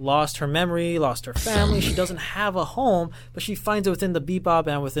 she lost her memory, lost her family. She doesn't have a home, but she finds it within the Bebop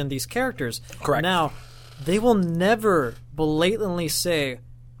and within these characters. Correct. Now, they will never blatantly say,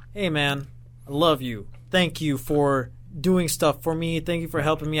 hey, man, I love you. Thank you for doing stuff for me. Thank you for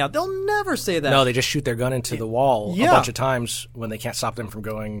helping me out. They'll never say that. No, they just shoot their gun into the wall a bunch of times when they can't stop them from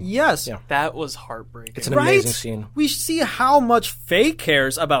going. Yes. Yeah. That was heartbreaking. It's an amazing scene. We see how much Faye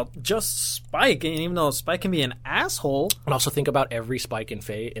cares about just Spike, and even though Spike can be an asshole. And also think about every Spike and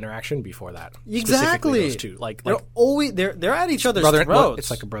Faye interaction before that. Exactly. Specifically those two. Like they're always they're at each other's brother, throats. well,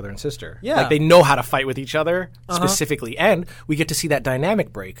 it's like a brother and sister. Yeah. Like they know how to fight with each other specifically. And we get to see that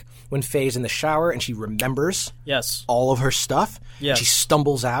dynamic break when Faye's in the shower and she remembers all of her stuff. Yes. She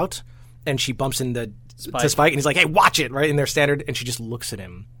stumbles out and she bumps into Spike and he's like, hey, watch it, right? In their standard. And she just looks at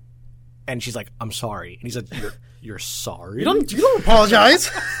him and she's like, I'm sorry. And he's like, you're sorry? You don't apologize.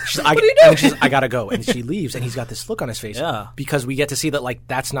 What are you doing? She's like, I gotta go. And she leaves and he's got this look on his face. Yeah. Because we get to see that like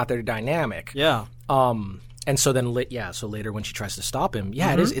that's not their dynamic. Yeah. And so then, so later when she tries to stop him,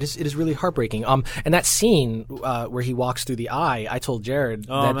 it is really heartbreaking. And that scene where he walks through the eye, I told Jared,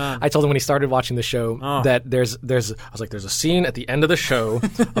 I told him when he started watching the show that I was like, there's a scene at the end of the show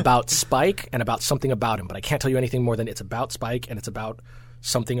about Spike and about something about him, but I can't tell you anything more than it's about Spike and it's about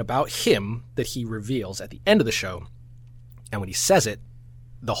something about him that he reveals at the end of the show. And when he says it,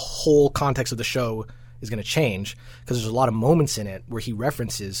 the whole context of the show is going to change because there's a lot of moments in it where he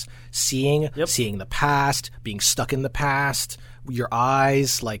references seeing the past, being stuck in the past, your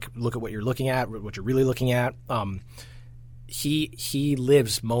eyes, like look at what you're looking at, what you're really looking at. He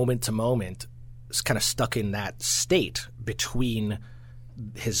lives moment to moment, kind of stuck in that state between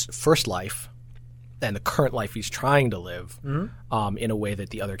his first life and the current life he's trying to live in a way that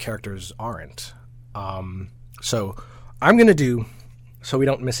the other characters aren't. So I'm going to do, so we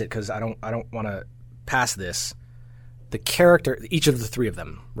don't miss it because I don't want to pass this, the character, each of the three of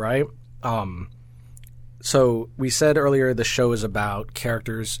them, right? So we said earlier the show is about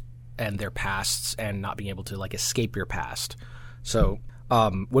characters and their pasts and not being able to like escape your past. So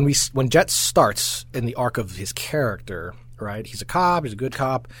when Jet starts in the arc of his character, right? He's a cop, he's a good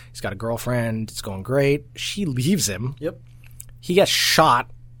cop, he's got a girlfriend, it's going great. She leaves him. Yep. He gets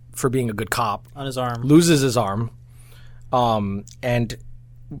shot for being a good cop. On his arm. Loses his arm. And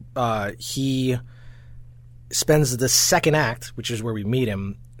he spends the second act, which is where we meet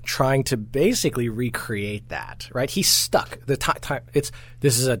him, trying to basically recreate that. Right? He's stuck. The time.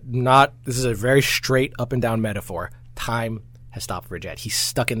 This is a very straight up and down metaphor. Time has stopped for Jet. He's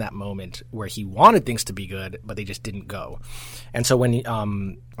stuck in that moment where he wanted things to be good, but they just didn't go. And so when he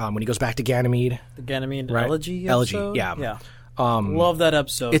goes back to Ganymede, the Ganymede right? Elegy, yeah. Love that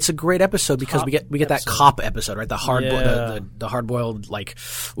episode. It's a great episode because we get that cop episode, right? The hard boiled like,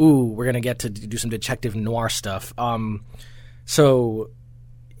 ooh, we're gonna get to do some detective noir stuff. So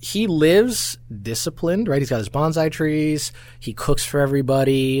he lives disciplined, right? He's got his bonsai trees. He cooks for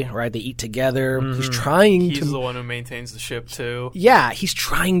everybody, right? They eat together. He's He's the one who maintains the ship too. Yeah, he's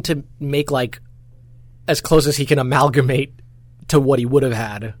trying to make like as close as he can amalgamate to what he would have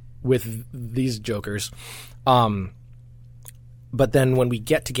had with these jokers. But then when we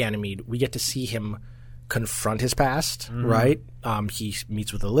get to Ganymede, we get to see him confront his past, right? He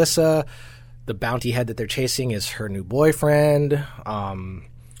meets with Alyssa. The bounty head that they're chasing is her new boyfriend.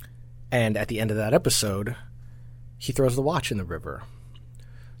 And at the end of that episode, he throws the watch in the river.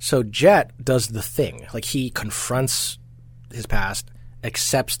 So Jet does the thing. Like, he confronts his past,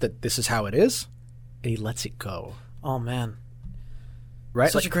 accepts that this is how it is, and he lets it go. Oh, man. Right?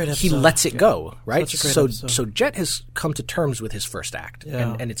 Such a great episode. He lets it go, right? Such a great episode. So Jet has come to terms with his first act,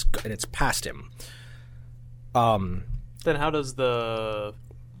 and it's past him. Then how does the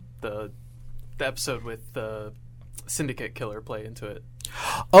episode with the Syndicate killer play into it?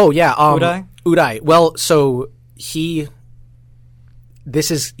 Oh yeah, Uday. Well, so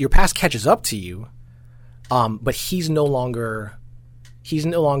this is your past catches up to you, but he's no longer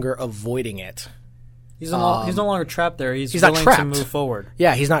avoiding it. He's no longer trapped there. He's not willing trapped to move forward.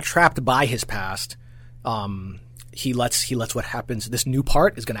 Yeah, he's not trapped by his past. He lets what happens. This new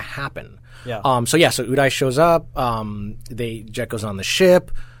part is going to happen. Yeah. So Uday shows up. Jet goes on the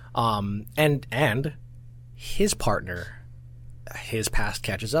ship, and his partner, his past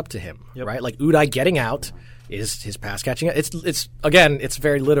catches up to him. Yep. Right, like Uday getting out is his past catching up. It's again, it's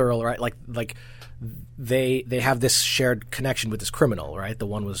very literal, right? Like they have this shared connection with this criminal, right? The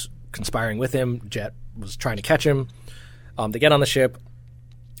one was conspiring with him. Jet was trying to catch him. They get on the ship.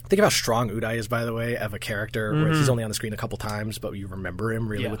 Think of how strong Uday is, by the way, of a character. Where he's only on the screen a couple times, but you remember him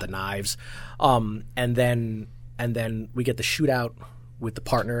really with the knives. And then we get the shootout with the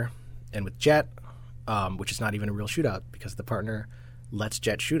partner and with Jet, which is not even a real shootout because the partner lets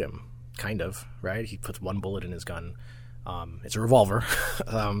Jet shoot him, kind of, right? He puts one bullet in his gun. It's a revolver.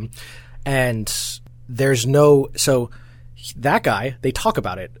 And there's no... So that guy, they talk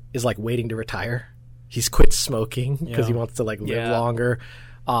about it, is like waiting to retire. He's quit smoking because he wants to like live longer.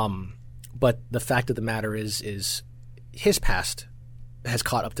 But the fact of the matter is his past has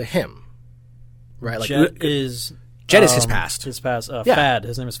caught up to him, right? Like Jet is his past. His past. Fad.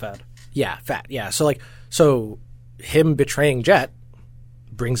 His name is Fad. Yeah, Fad. Yeah. So him betraying Jet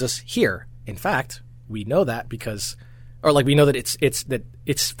brings us here. In fact, we know that we know that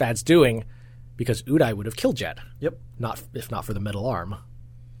it's Fad's doing because Uday would have killed Jet. Yep. If not for the metal arm.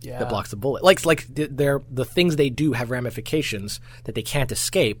 Yeah. That blocks the bullet. Like the things they do have ramifications that they can't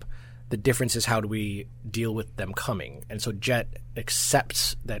escape. The difference is how do we deal with them coming. And so Jet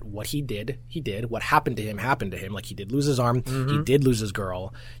accepts that what he did. What happened to him. Like he did lose his arm. He did lose his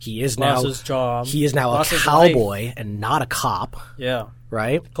girl. He is lost his job. He is now a cowboy and not a cop. Yeah.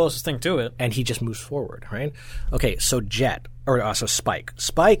 Right? Closest thing to it. And he just moves forward, right? Okay, so Spike.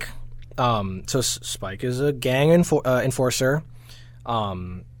 Spike is a gang enforcer.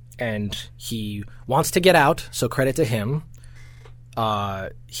 And he wants to get out, so credit to him.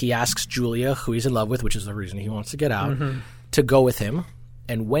 He asks Julia, who he's in love with, which is the reason he wants to get out, to go with him.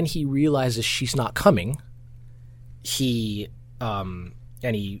 And when he realizes she's not coming, he goes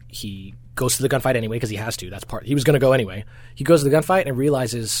to the gunfight anyway because he has to. He was going to go anyway. He goes to the gunfight and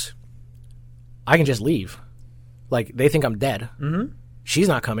realizes, I can just leave. Like, they think I'm dead. She's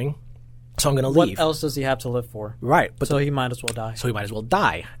not coming. So I'm going to leave. What else does he have to live for? Right. So he might as well die.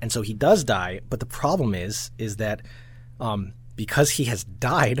 And so he does die. But the problem is that because he has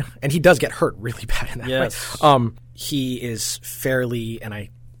died, and he does get hurt really bad in that fight, he is fairly, and I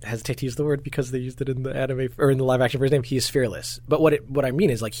hesitate to use the word because they used it in the anime or in the live action for his name, he is fearless. But what I mean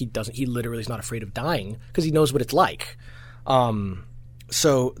is like he literally is not afraid of dying because he knows what it's like.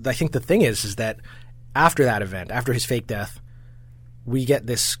 So I think the thing is that after that event, after his fake death, we get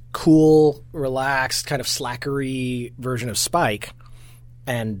this cool, relaxed, kind of slackery version of Spike,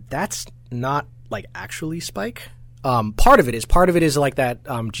 and that's not like actually Spike. Part of it is like that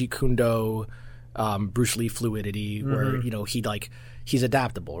Jeet Kune Do, Bruce Lee fluidity, where he's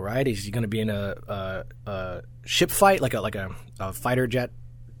adaptable, right? Is he going to be in a ship fight, like a fighter jet,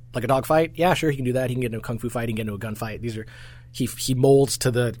 like a dog fight? Yeah, sure, he can do that. He can get into a kung fu fight. He can get into a gunfight. He molds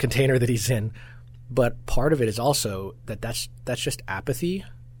to the container that he's in. But part of it is also that's just apathy,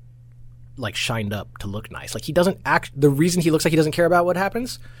 like shined up to look nice. Like he doesn't act. The reason he looks like he doesn't care about what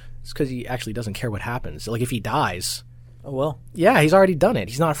happens is because he actually doesn't care what happens. Like if he dies, oh well. Yeah, he's already done it.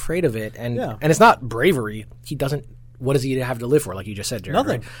 He's not afraid of it, and it's not bravery. He doesn't. What does he have to live for? Like you just said, Jared.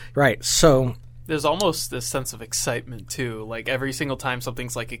 Nothing. Right. So there's almost this sense of excitement too. Like every single time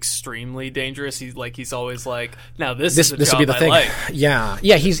something's like extremely dangerous, he's always like, "Now this is the job will be the thing." like. Yeah.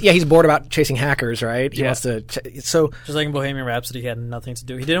 He's bored about chasing hackers, right? He wants to. So just like in Bohemian Rhapsody, he had nothing to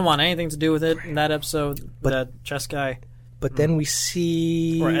do. He didn't want anything to do with it in that episode. That chess guy. But then we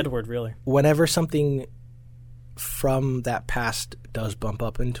see, or Edward, really. Whenever something from that past does bump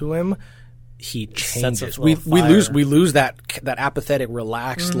up into him, he changes. We lose that apathetic,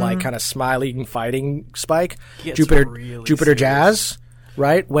 relaxed, like kind of smiling, fighting Spike. Jupiter Jazz,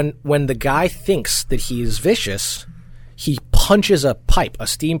 right? When the guy thinks that he's vicious, he punches a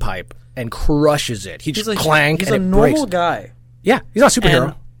steam pipe, and crushes it. He just clank. He's and a normal breaks. guy. Yeah, he's not a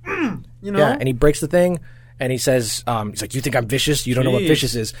superhero. And, yeah, and he breaks the thing. And he says, he's like, you think I'm vicious? You don't know what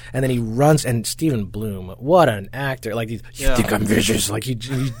vicious is. And then he runs, and Stephen Bloom, what an actor. Like, you think I'm vicious? Like, he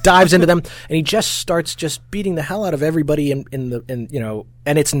dives into them, and he just starts just beating the hell out of everybody and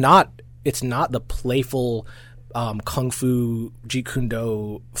it's not the playful kung fu Jeet Kune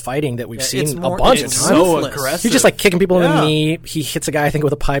Do fighting that we've seen a bunch of times. So aggressive. He's just like kicking people in the knee. He hits a guy, I think,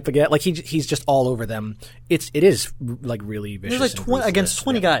 with a pipe again. Like, he's just all over them. It is like really vicious. There's like against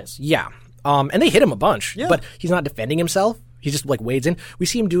 20 guys. Yeah. And they hit him a bunch, but he's not defending himself. He just like wades in. We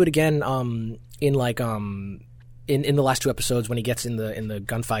see him do it again in the last two episodes when he gets in the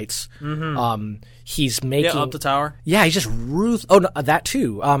gunfights. He's making up the tower. Yeah, he's just Oh, no, that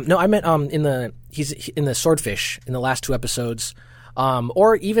too. No, I meant he's in the Swordfish in the last two episodes.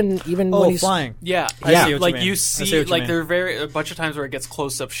 Or even when he's flying. Yeah. I see what like you see, like there are a bunch of times where it gets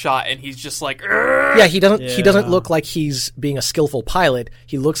close up shot, and he's just like, yeah, he doesn't look like he's being a skillful pilot.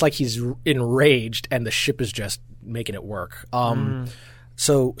 He looks like he's enraged, and the ship is just making it work.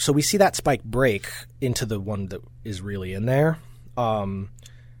 So we see that Spike break into the one that is really in there.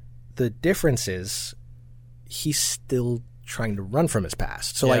 the difference is he's still trying to run from his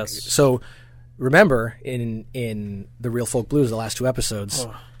past. So Yes. remember in the Real Folk Blues, the last 2 episodes,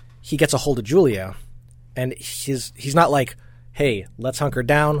 he gets a hold of Julia, and he's not like, hey, let's hunker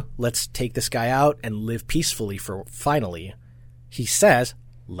down, let's take this guy out and live peacefully for finally. He says,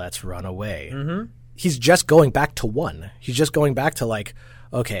 let's run away. Mm-hmm. He's just going back to 1. He's just going back to like,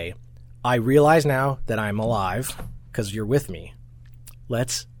 okay, I realize now that I'm alive because you're with me.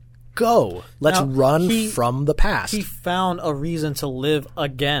 Let's go. Let's Now, run from the past. He found a reason to live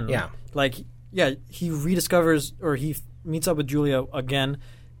again. Yeah. Like, yeah, he rediscovers or he meets up with Julia again.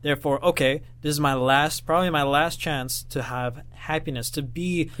 Therefore, okay, this is probably my last chance to have happiness, to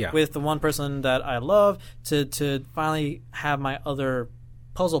be with the one person that I love, to finally have my other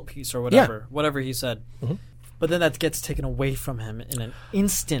puzzle piece or whatever he said. Mm-hmm. But then that gets taken away from him in an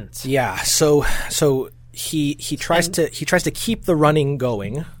instant. Yeah. So he tries to keep the running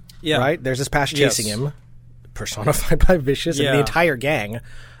going. Yeah. Right? There's this past chasing him, personified by Vicious and the entire gang.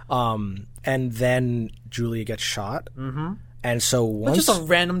 And then Julia gets shot. Mm-hmm. And so But once... just a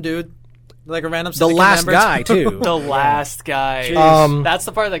random dude. Like a random the last member. guy, too. The last guy. That's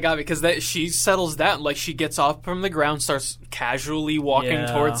the part that got me, because she settles down. Like, she gets off from the ground, starts casually walking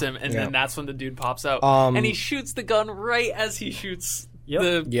towards him, and then that's when the dude pops out. And he shoots the gun right as he shoots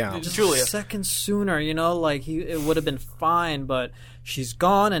Just Julia. a second sooner, like it would have been fine, but she's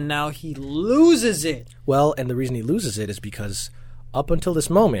gone, and now he loses it. Well, and the reason he loses it is because up until this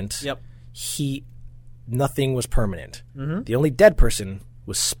moment, nothing was permanent. Mm-hmm. The only dead person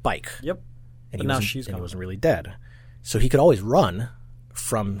was Spike. Yep. And but he now wasn't, she's and gone. he wasn't really dead. So he could always run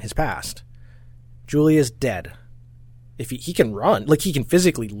from his past. Julia's dead. If he can run, like he can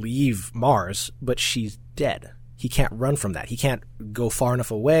physically leave Mars, but she's dead. He can't run from that. He can't go far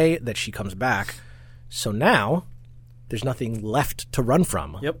enough away that she comes back. So now there's nothing left to run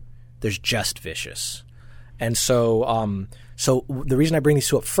from. Yep. There's just Vicious. And so so the reason I bring these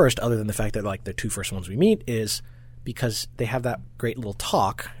 2 up first, other than the fact that like the 2 first ones we meet, is because they have that great little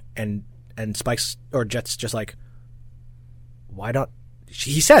talk, and Spike's or Jet's just like, why don't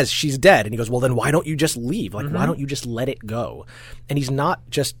he says she's dead, and he goes, well, then why don't you just leave? Like, why don't you just let it go? And he's not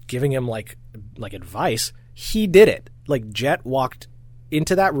just giving him like advice. He did it. Like, Jet walked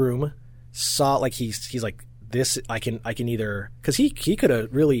into that room, saw like he's like, this I can either, because he could have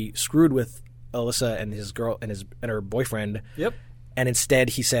really screwed with Alyssa and his girl and her boyfriend. Yep. And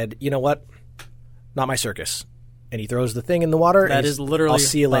instead he said, you know what? Not my circus. And he throws the thing in the water. That is literally I'll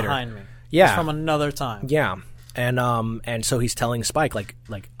see you later. behind me. Yeah. It's from another time. Yeah. And so he's telling Spike like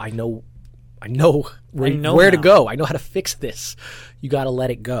I know where to go. I know how to fix this. You got to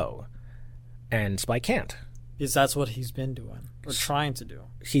let it go. And Spike can't. Because that's what he's been doing or trying to do.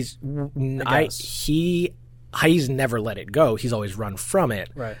 He's never let it go. He's always run from it.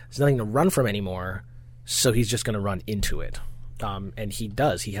 Right. There's nothing to run from anymore. So he's just going to run into it. And he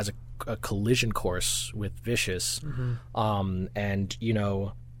does. He has a collision course with Vicious. Mm-hmm. And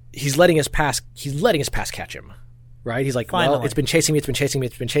he's letting his past catch him. Right? He's like, Finally. well, it's been chasing me, and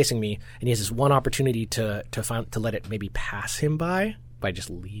he has this one opportunity to let it maybe pass him by just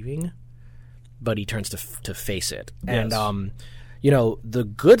leaving, but he turns to face it. Yes. And the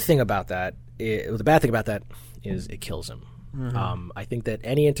good thing about that, the bad thing about that is it kills him. Mm-hmm. I think that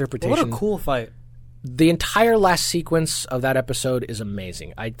any interpretation. What a cool fight! The entire last sequence of that episode is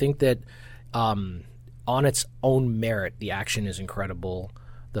amazing. I think that on its own merit, the action is incredible.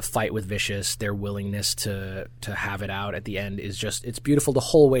 The fight with Vicious, their willingness to have it out at the end is just, it's beautiful the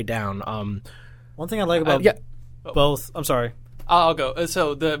whole way down. One thing I like about both, I'm sorry. I'll go.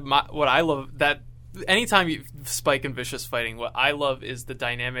 So what I love, that anytime Spike and Vicious fighting, what I love is the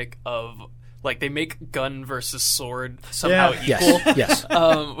dynamic of, like, they make gun versus sword somehow equal. Yes.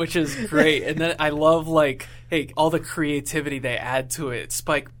 Which is great. And then I love, like, hey, all the creativity they add to it.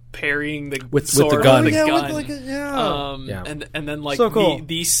 Spike parrying the sword the gun. with the Oh, gun. And then like so cool.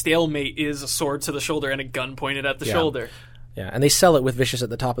 the stalemate is a sword to the shoulder and a gun pointed at the shoulder. Yeah, and they sell it with Vicious at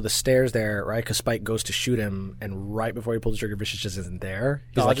the top of the stairs there, right? Because Spike goes to shoot him, and right before he pulls the trigger, Vicious just isn't there.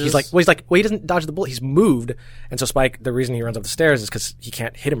 He's like, he doesn't dodge the bullet. He's moved, and so Spike, the reason he runs up the stairs is because he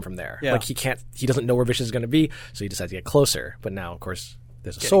can't hit him from there. Yeah. Like he doesn't know where Vicious is going to be, so he decides to get closer. But now, of course,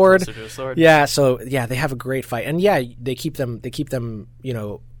 there's a sword. Closer to a sword. Yeah, so they have a great fight, and they keep them,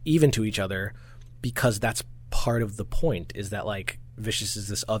 even to each other, because that's part of the point. Is that like Vicious is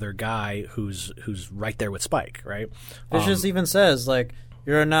this other guy who's right there with Spike, right? Vicious even says, like,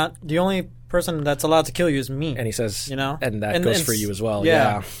 you're not the only person that's allowed to kill you is me. And he says, and that goes for you as well.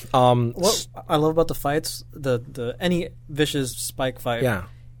 Yeah. Yeah. What I love about the fights, the any Vicious Spike fight, yeah,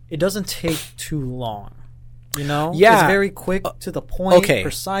 it doesn't take too long. You know, Yeah. it's very quick to the point, okay.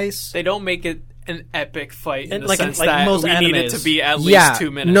 precise. They don't make it an epic fight in And the like- sense like that most we need it animes. to be at least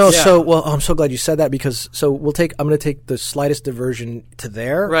 2 minutes. No, Yeah. so I'm so glad you said that because I'm going to take the slightest diversion to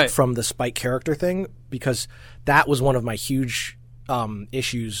there Right. from the Spike character thing because that was one of my huge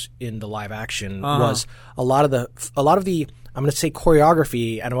issues in the live action was a lot of the I'm going to say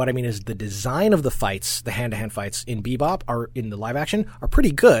choreography, and what I mean is the design of the fights, the hand-to-hand fights in Bebop are in the live action are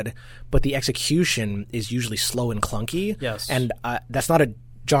pretty good, but the execution is usually slow and clunky. Yes. And that's not a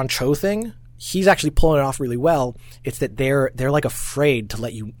John Cho thing. He's actually pulling it off really well. It's that they're like afraid to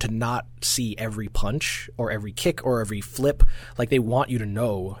let you to not see every punch or every kick or every flip. Like they want you to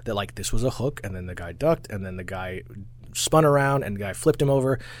know that like this was a hook, and then the guy ducked, and then the guy spun around and the guy flipped him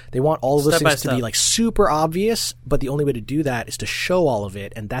over. They want all of those Step by things to be step. like super obvious, but the only way to do that is to show all of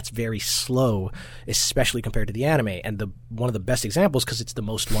it, and that's very slow, especially compared to the anime. And one of the best examples, because it's the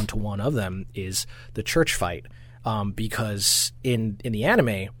most one-to-one of them, is the church fight. Because in the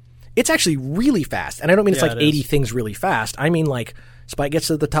anime, it's actually really fast. And I don't mean it's Yeah, like it is. 80 things really fast. I mean like Spike gets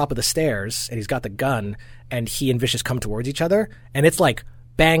to the top of the stairs and he's got the gun and he and Vicious come towards each other and it's like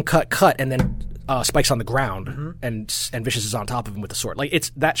bang, cut, and then Spike's on the ground and Vicious is on top of him with the sword. Like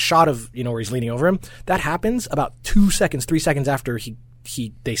it's that shot of, where he's leaning over him, that happens about 2 seconds, 3 seconds after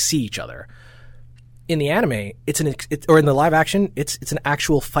they see each other. In the anime, or in the live action, it's an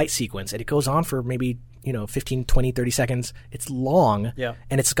actual fight sequence and it goes on for maybe 15, 20, 30 seconds. It's long, Yeah.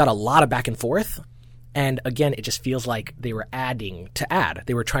 and it's got a lot of back and forth. And again, it just feels like they were adding to add.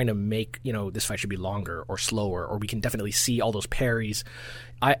 They were trying to make, this fight should be longer or slower, or we can definitely see all those parries.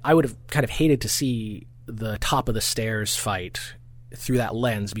 I would have kind of hated to see the top of the stairs fight through that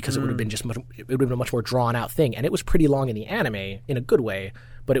lens because it would have been it would have been a much more drawn out thing. And it was pretty long in the anime in a good way,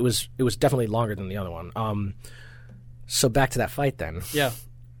 but it was definitely longer than the other one. So back to that fight then. Yeah.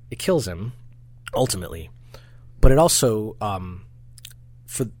 It kills him ultimately, but it also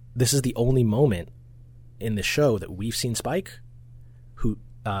this is the only moment in the show that we've seen Spike who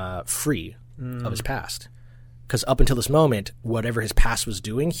free of his past, because up until this moment, whatever his past was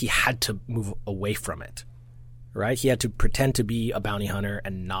doing, he had to move away from it. Right? He had to pretend to be a bounty hunter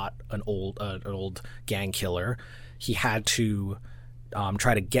and not an old gang killer. He had to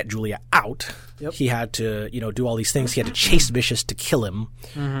try to get Julia out. Yep. He had to, do all these things. He had to chase Vicious to kill him,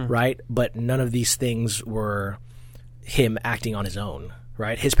 right? But none of these things were him acting on his own,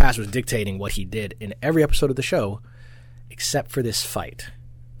 right? His past was dictating what he did in every episode of the show, except for this fight,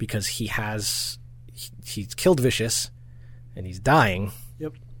 because he's killed Vicious, and he's dying.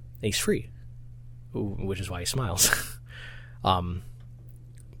 Yep. And he's free, which is why he smiles.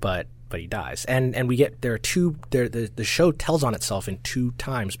 But he dies, and we get the show tells on itself in 2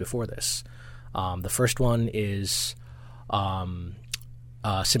 times before this. The first one is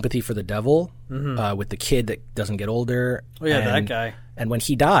Sympathy for the Devil with the kid that doesn't get older. Oh yeah, that guy. And when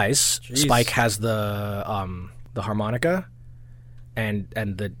he dies, Jeez. Spike has the harmonica,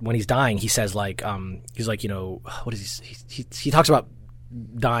 and when he's dying, he says like he's like what is he talks about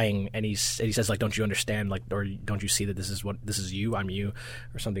dying, and he says like, don't you understand, like, or don't you see that this is you, I'm you,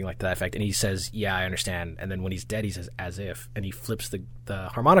 or something like that effect. And he says, yeah, I understand. And then when he's dead, he says, as if, and he flips the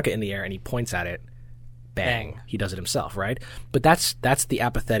harmonica in the air and he points at it. Bang. He does it himself, right? But that's the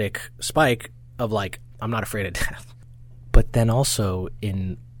apathetic Spike of like, I'm not afraid of death. But then also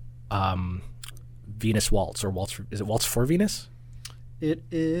in Venus Waltz, or is it Waltz for Venus? It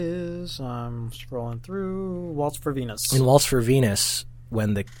is. I'm scrolling through Waltz for Venus. In Waltz for Venus,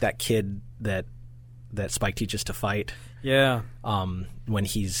 when that kid that Spike teaches to fight, Yeah. when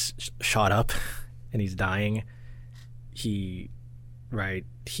he's shot up and he's dying, he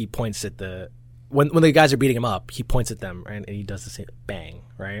points at when the guys are beating him up, he points at them, right, and he does the same bang,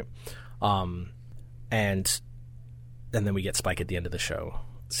 right? And then we get Spike at the end of the show,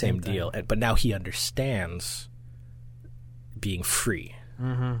 same deal. But now he understands being free.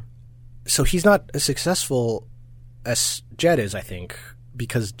 Mm-hmm. So he's not as successful as Jet is, I think,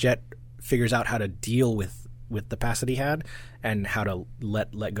 because Jet figures out how to deal with the past that he had and how to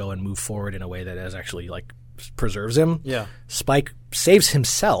let go and move forward in a way that is actually like preserves him. Yeah. Spike saves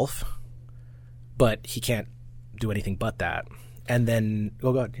himself, but he can't do anything but that. And then,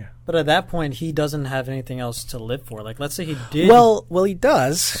 oh god, yeah. But at that point, he doesn't have anything else to live for. Like, let's say he did Well, he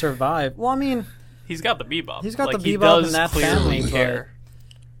does. survive. Well, I mean, He's got the Bebop. he's got Like, the he Bebop does in that clearly family, care.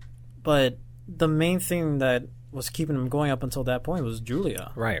 but the main thing that was keeping him going up until that point was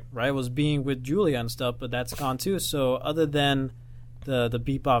Julia. Right. Right? Was being with Julia and stuff, but that's gone too. So other than the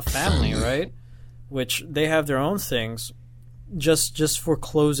Bebop family, right? Which they have their own things, just for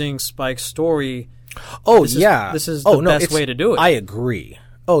closing Spike's story. Oh, This yeah. is the best way to do it. I agree.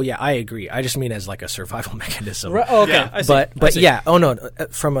 Oh yeah, I agree. I just mean as like a survival mechanism. Right, okay, Yeah. I see. But yeah, oh no,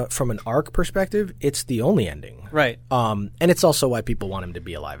 from an arc perspective, it's the only ending. Right. And it's also why people want him to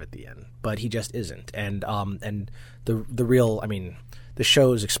be alive at the end, but he just isn't. And the real, I mean, the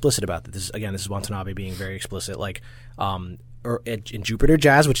show is explicit about this. This is Watanabe being very explicit. Like, or in Jupiter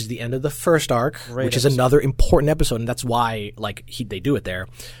Jazz, which is the end of the first arc, which is another important episode, and that's why like they do it there.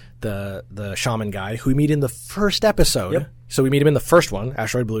 The shaman guy who we meet in the first episode. Yep. So we meet him in the first one,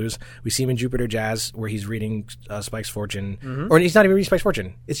 Asteroid Blues. We see him in Jupiter Jazz, where he's reading Spike's Fortune, or he's not even reading Spike's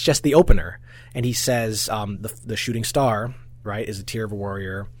Fortune. It's just the opener, and he says the shooting star, right, is a tear of a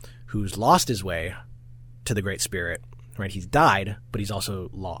warrior who's lost his way to the Great Spirit. Right, he's died, but he's also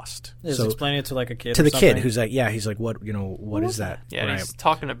lost. He's explaining it to like a kid. To or the something. kid who's like, yeah, he's like, what is that? Yeah, right. he's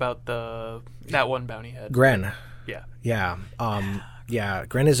talking about that one bounty head. Gren. Yeah. Yeah. Yeah,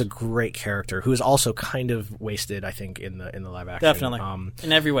 Gren is a great character who is also kind of wasted, I think, in the live action. Definitely.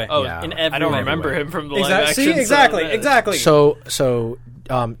 In every way. Oh, yeah. In every I don't way. remember him from the live Exactly. action. See, exactly, so exactly. So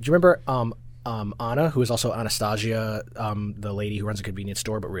do you remember Anna, who is also Anastasia, the lady who runs a convenience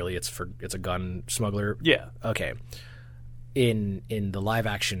store, but really it's a gun smuggler? Yeah. Okay. In the live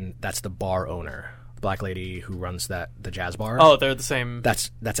action, that's the bar owner, the black lady who runs the jazz bar. Oh, they're the same.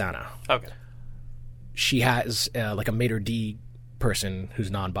 That's Anna. Okay. She has like a maitre d' person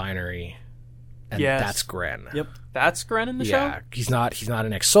who's non-binary, and Yes. that's Gren. Yep. That's Gren in the Yeah, show? he's not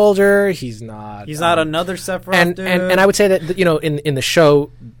an ex-soldier. He's not another Sephiroth and, dude. and I would say that in the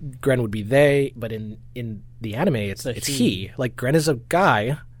show, Gren would be they, but in the anime, it's he. Like Gren is a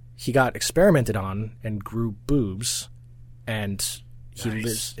guy. He got experimented on and grew boobs, and he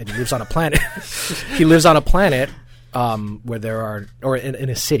lives on a planet. He lives on a planet where there are, or in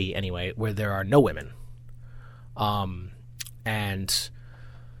a city anyway, where there are no women. And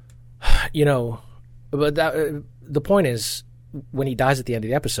but the point is, when he dies at the end of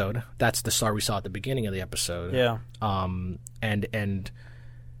the episode, that's the star we saw at the beginning of the episode. Yeah. And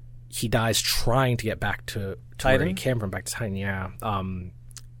he dies trying to get back to where he came from, back to Titan. Yeah.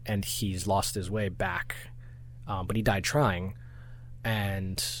 And he's lost his way back, but he died trying.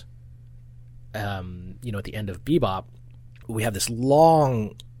 And at the end of Bebop, we have this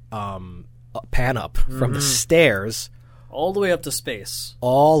long pan up from the stairs all the way up to space.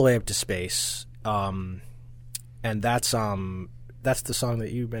 And that's the song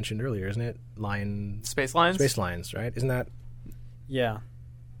that you mentioned earlier, isn't it? Space Lines? Space Lines, right? Isn't that? Yeah.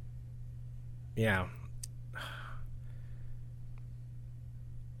 Yeah.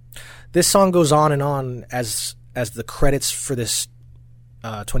 This song goes on and on as the credits for this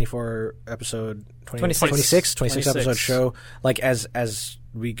 26 episode show, like as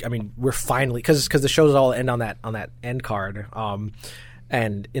we're finally, because the shows all end on that end card,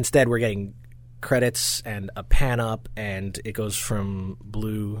 and instead we're getting credits and a pan up, and it goes from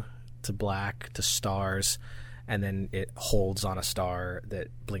blue to black to stars, and then it holds on a star that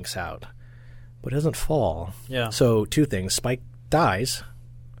blinks out, but it doesn't fall. Yeah. So two things: Spike dies,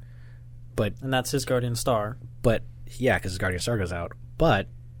 and that's his guardian star. But yeah, because his guardian star goes out, but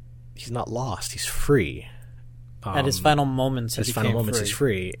he's not lost; he's free. At his final moments, he's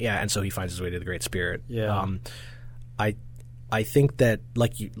free. Yeah, and so he finds his way to the Great Spirit. Yeah. I think that,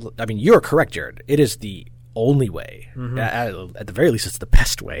 you're correct, Jared. It is the only way. At the very least, it's the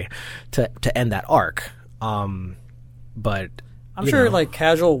best way to end that arc. But I'm sure,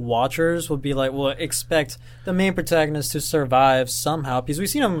 casual watchers would be like, well, expect the main protagonist to survive somehow, because we've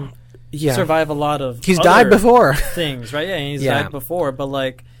seen him survive a lot of. He's died before things, right? Yeah, he's died before,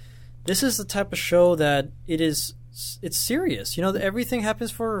 but this is the type of show that it's serious. Everything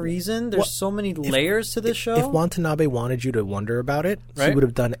happens for a reason. There's so many layers to this show. If Watanabe wanted you to wonder about it, right, he would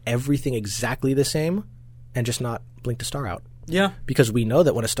have done everything exactly the same and just not blinked a star out. Yeah. Because we know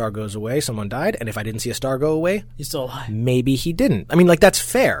that when a star goes away, someone died, and if I didn't see a star go away, he's still alive. Maybe he didn't. that's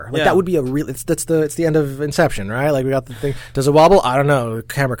fair. That would be a real. It's the end of Inception, right? We got the thing. Does it wobble? I don't know. The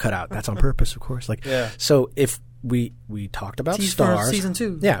camera cut out. That's on purpose, of course. So if we talked about stars. Season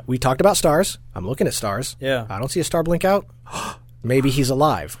 2. Yeah, we talked about stars. I'm looking at stars. Yeah. I don't see a star blink out. Maybe he's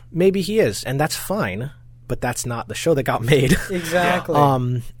alive. Maybe he is, and that's fine. But that's not the show that got made. Exactly.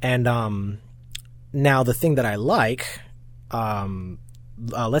 Now the thing that I like,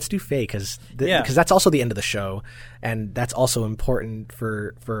 let's do Faye, because that's also the end of the show, and that's also important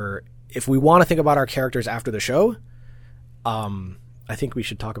for if we want to think about our characters after the show. I think we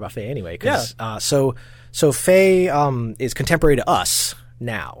should talk about Faye anyway. So Faye is contemporary to us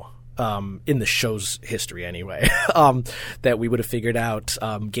now, in the show's history anyway, that we would have figured out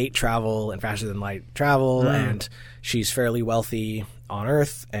gate travel and faster than light travel, and she's fairly wealthy on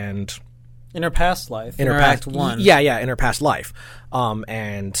Earth, and In her past life. In her Act past, 1. Yeah, in her past life.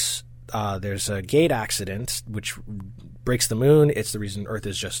 And there's a gate accident which breaks the moon. It's the reason Earth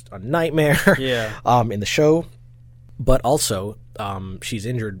is just a nightmare. Yeah. In the show, but also she's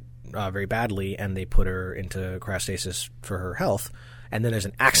injured very badly, and they put her into cryostasis for her health. And then there's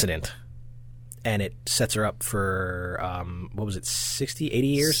an accident, and it sets her up for what was it, 60, 80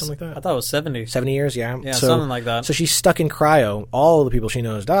 years, something like that. I thought it was 70. 70 years, yeah. Yeah, something like that. So she's stuck in cryo. All the people she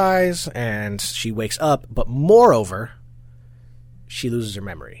knows dies, and she wakes up. But moreover, she loses her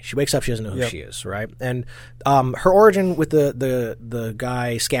memory. She wakes up, she doesn't know who she is, right? And her origin with the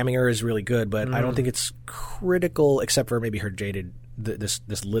guy scamming her is really good, but I don't think it's critical, except for maybe her jaded. This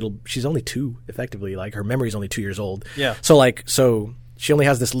little. She's only 2, effectively. Like, her memory's only 2 years old. Yeah. So she only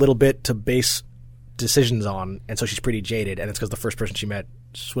has this little bit to base decisions on, and so she's pretty jaded, and it's because the first person she met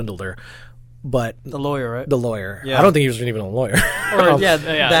swindled her. But The lawyer, right? the lawyer, Yeah. I don't think he was even a lawyer. Or, he's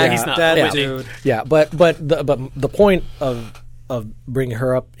not. that Yeah. dude. Yeah, but the point of bringing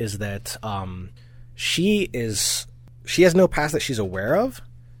her up is that she has no past that she's aware of,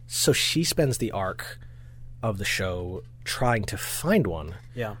 so she spends the arc of the show trying to find one.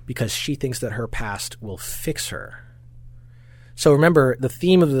 Yeah. Because she thinks that her past will fix her. So remember, the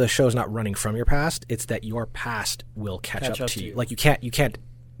theme of the show is not running from your past; it's that your past will catch up to you. Like, you can't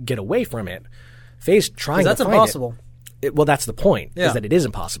get away from it. Faye's trying to That's find impossible. Well, that's the point. Yeah. Is that it is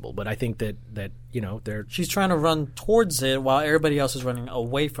impossible. But I think that they're She's trying to run towards it while everybody else is running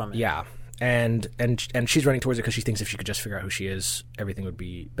away from it. yeah, and she's running towards it because she thinks if she could just figure out who she is, everything would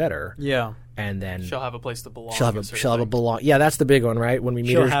be better. Yeah. And then She'll have a place to belong. she'll have a belong. Yeah, that's the big one, right? When we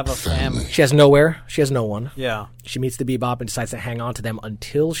meet She'll her, have a family. she has nowhere. She has no one. Yeah. She meets the Bebop and decides to hang on to them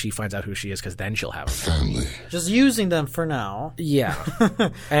until she finds out who she is, because then she'll have a family. Just using them for now. Yeah,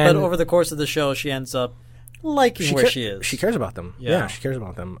 But over the course of the show, she ends up liking where she is. She cares about them. Yeah. Yeah, she cares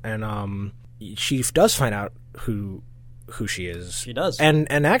about them, and she does find out who she is. She does. And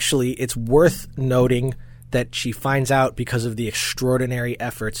actually, it's worth noting that she finds out because of the extraordinary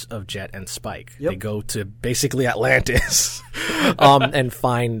efforts of Jet and Spike. Yep. They go to basically Atlantis and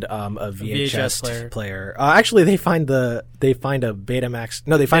find a VHS player. Actually, they find a Betamax.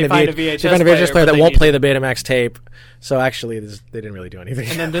 No, they find a VHS player that won't play the Betamax tape. So actually, they didn't really do anything.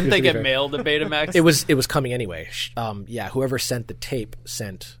 And then didn't they get mailed a Betamax? It was coming anyway. Whoever sent the tape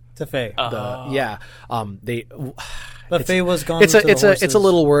sent to Faye. But Faye was gone. It's a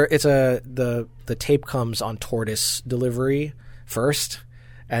little word. The tape comes on tortoise delivery first,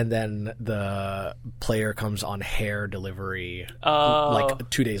 and then the player comes on hare delivery like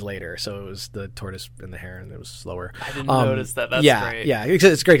 2 days later. So it was the tortoise and the hare, and it was slower. I didn't notice that. That's great. Yeah,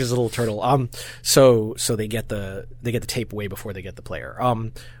 it's great because it's a little turtle. So they get the tape way before they get the player.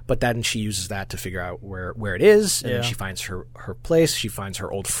 But then she uses that to figure out where it is, and then she finds her place. She finds her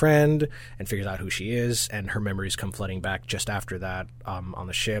old friend and figures out who she is, and her memories come flooding back just after that on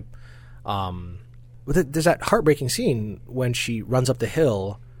the ship. There's that heartbreaking scene when she runs up the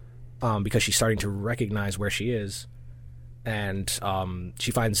hill because she's starting to recognize where she is, and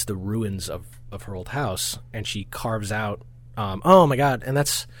she finds the ruins of her old house, and she carves out. Oh my god! And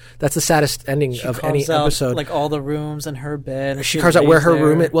that's the saddest ending of any episode. Like all the rooms and her bed. And she carves out where her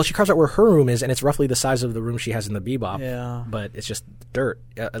room is. Well, she carves out where her room is, and it's roughly the size of the room she has in the Bebop. Yeah. But it's just dirt,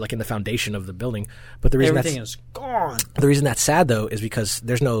 like in the foundation of the building. But the reason everything is gone. The reason that's sad though is because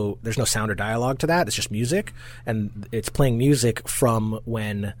there's no sound or dialogue to that. It's just music, and it's playing music from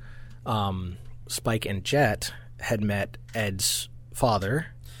when Spike and Jet had met Ed's father.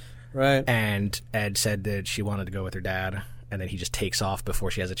 Right. And Ed said that she wanted to go with her dad. And then he just takes off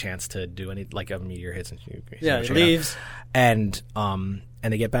before she has a chance to do any, like a meteor hits and she he leaves. And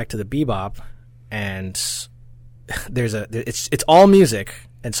they get back to the Bebop, and it's all music,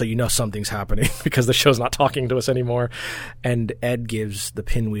 and so you know something's happening because the show's not talking to us anymore. And Ed gives the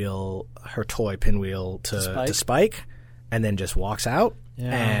pinwheel, her toy pinwheel, to Spike, and then just walks out. Yeah.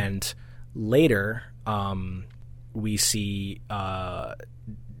 And later, we see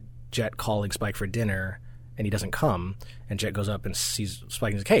Jet calling Spike for dinner. And he doesn't come, and Jet goes up and sees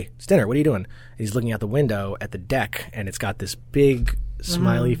Spike and he's like, "Hey, it's dinner. What are you doing?" And he's looking out the window at the deck, and it's got this big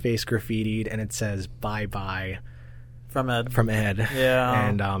smiley face graffitied, and it says "Bye Bye" from Ed. Yeah,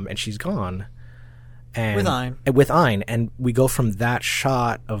 and she's gone. And with Ein, and we go from that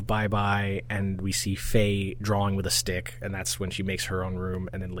shot of "Bye Bye," and we see Faye drawing with a stick, and that's when she makes her own room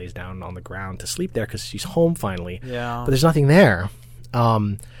and then lays down on the ground to sleep there because she's home finally. Yeah, but there's nothing there.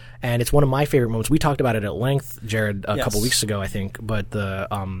 And it's one of my favorite moments. We talked about it at length, Jared, a couple weeks ago, I think. But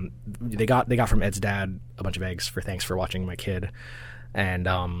they got from Ed's dad a bunch of eggs for thanks for watching my kid, and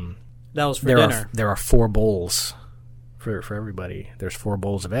that was for dinner. There are 4 bowls for everybody. There's 4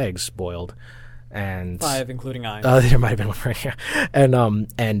 bowls of eggs boiled, and 5 including I. There might have been one right here.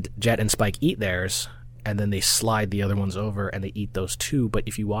 And Jet and Spike eat theirs, and then they slide the other ones over, and they eat those too. But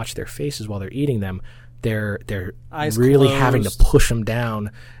if you watch their faces while they're eating them, they're Eyes really closed. having to push them down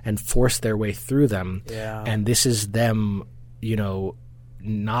and force their way through them. Yeah. And this is them,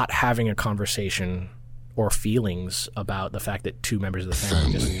 not having a conversation or feelings about the fact that 2 members of the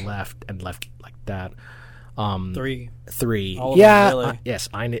family just left like that. 3. All of Yeah. them, really. Yes.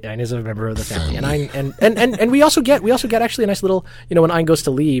 Ein is a member of the family, and we also get actually a nice little, when Ein goes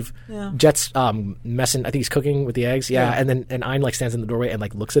to leave, Yeah. Jet's messing. I think he's cooking with the eggs. Yeah. And then Ein stands in the doorway and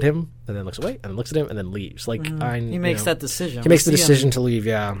looks at him, and then looks away, and then looks at him, and then leaves. Ein, He makes that decision. He makes the We see him- decision to leave.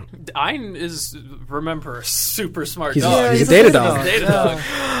 Yeah. Ein is, remember, a super smart He's a- dog. he's a data dog. Data dog.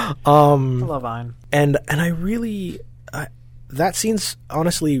 I love Ein. And I really that scene's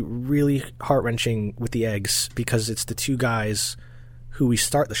honestly really heart-wrenching with the eggs, because it's the 2 guys who we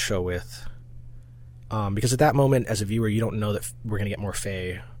start the show with. Because at that moment, as a viewer, you don't know that we're going to get more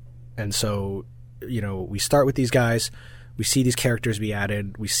Faye. And so, we start with these guys, we see these characters be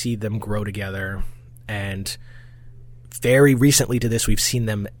added, we see them grow together, and very recently to this, we've seen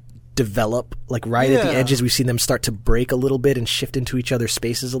them develop, at the edges. We've seen them start to break a little bit and shift into each other's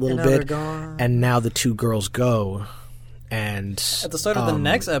spaces a little And now they're bit. gone. And now the 2 girls go. And At the start of the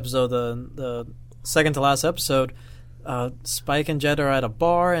next episode, the second to last episode, Spike and Jet are at a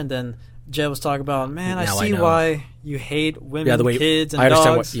bar, and then Jet was talking about, man, I Now see I know. why you hate women, the way kids, and I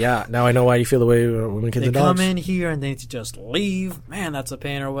understand dogs. now I know why you feel the way women, kids, They and come dogs. in here and they need to just leave. Man, that's a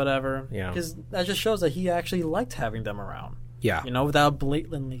pain or whatever. Yeah. Because that just shows that he actually liked having them around. Yeah, Without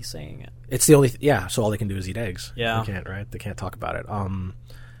blatantly saying it. it's the only so all they can do is eat eggs. Yeah. they can't, right? They can't talk about it.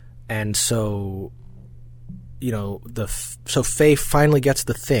 And so so Faye finally gets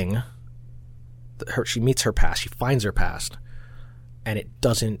the thing. She meets her past. She finds her past, and it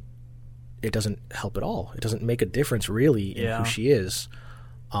doesn't help at all. It doesn't make a difference really in who she is.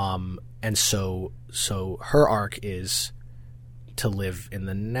 And so her arc is to live in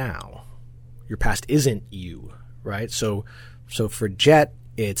the now. Your past isn't you, right? So for Jet,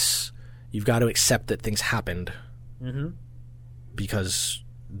 it's you've got to accept that things happened because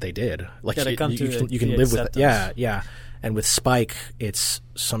they did. Gotta come to you can the live with it. acceptance. Yeah. And with Spike, it's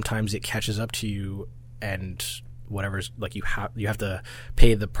sometimes it catches up to you, and whatever's you have to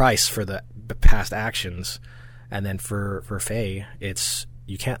pay the price for the past actions. And then for Faye, it's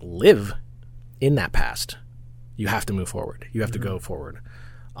you can't live in that past. You have to move forward. You have to go forward.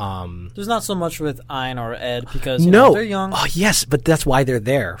 There's not so much with Ein or Ed because they're young. Oh, yes, but that's why they're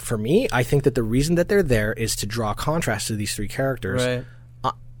there. For me, I think that the reason that they're there is to draw contrast to these 3 characters. Right.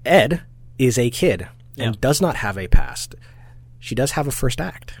 Ed is a kid and does not have a past. She does have a first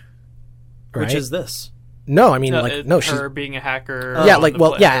act, right? Which is this. No, I mean, she's her being a hacker.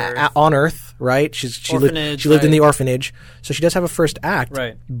 on Earth, right? She lived Orphanage, in right. the orphanage, so she does have a first act,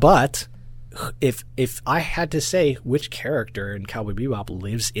 Right. But if I had to say which character in Cowboy Bebop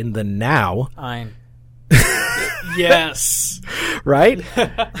lives in the now, Ein. Yes. right?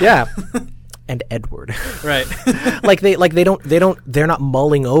 Yeah. And Edward. Right. they're not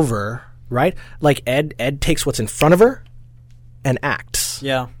mulling over, right? Ed takes what's in front of her and acts.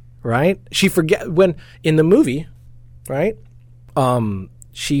 Yeah. Right? She when in the movie, right?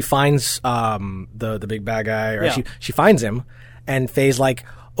 She finds the big bad guy, or she finds him, and Faye's like,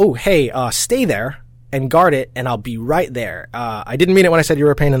 "Oh, hey, stay there and guard it, and I'll be right there. I didn't mean it when I said you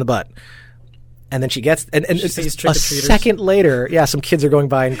were a pain in the butt." And then she gets, and She it's sees a trick-or-treaters. second later, some kids are going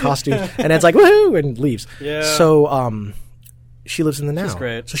by in costumes, and Ed's like, "Woohoo!" and leaves. Yeah. So, she lives in the now. She's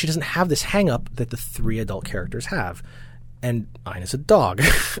great. So she doesn't have this hang-up that the 3 adult characters have. And Ein is a dog,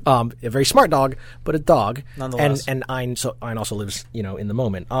 a very smart dog, but a dog. Nonetheless. And Ein also lives, in the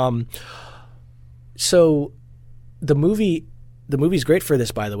moment. So the movie's great for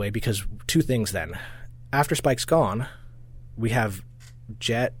this, by the way, because 2 things. Then, after Spike's gone, we have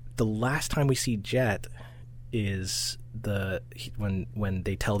Jet. The last time we see Jet is when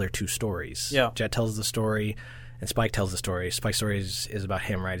they tell their 2 stories. Yeah. Jet tells the story, and Spike tells the story. Spike's story is about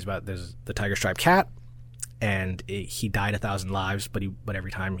him, right? It's about there's the tiger striped cat. And he died 1,000 lives, but every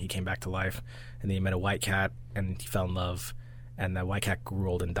time he came back to life, and then he met a white cat, and he fell in love, and that white cat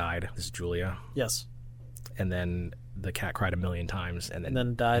grew old and died. This is Julia, Yes. and then the cat cried 1,000,000 times, and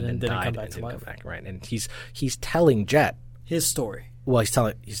then died and didn't come back and to didn't life. come back, right? And he's telling Jet, His story. well, he's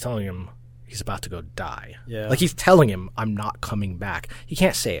telling him he's about to go die. Yeah. He's telling him, I'm not coming back. He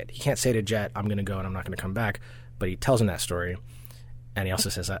can't say it. He can't say to Jet, I'm going to go and I'm not going to come back. But he tells him that story, and he also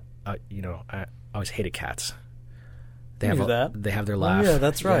says, I always hated cats. They have knew that. They have their laugh. yeah,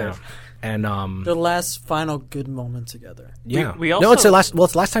 that's right. And Their last final good moment together. yeah, We also- no, it's the last. Well,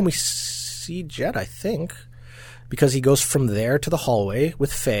 it's the last time we see Jet, I think, because he goes from there to the hallway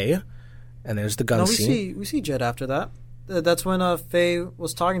with Faye, and there's the gun No, scene. we see Jet after that. That's when Faye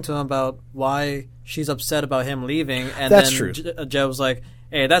was talking to him about why she's upset about him leaving, and That's then true. Jet was like,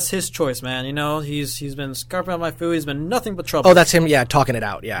 "Hey, that's his choice, man. You know, he's been scarfing out my food. He's been nothing but trouble." Oh, that's him. Yeah, talking it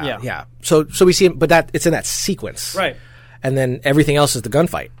out. Yeah, Yeah. yeah. So we see him, but it's in that sequence, right. And then everything else is the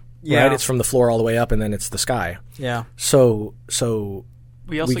gunfight. Yeah. Right? It's from the floor all the way up, and then it's the sky. Yeah, So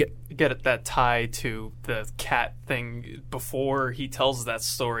We also get- get that tie to the cat thing before he tells that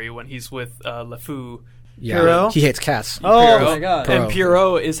story when he's with LeFou. yeah, Pierrot? he hates cats. Oh Pierrot. my God. And Pierrot.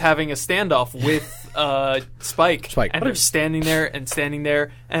 Pierrot is having a standoff with Spike. Spike. And they're standing there,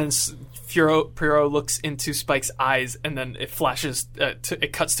 and Pierrot looks into Spike's eyes, and then it flashes,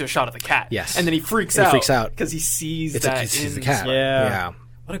 it cuts to a shot of the cat. Yes. And then he freaks And he out. freaks out. Because he sees It's that it's in the cat. Yeah.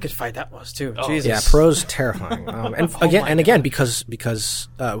 What a good fight that was too. Oh, Jesus. Yeah, Perot's terrifying. And again, because we'll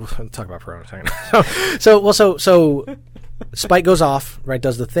talk about Perot in a second. So Spike goes off, right?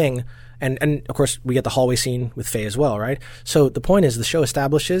 Does the thing, and of course we get the hallway scene with Faye as well, right? So the point is, the show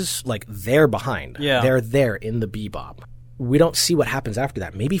establishes like they're behind. Yeah. They're there in the Bebop. We don't see what happens after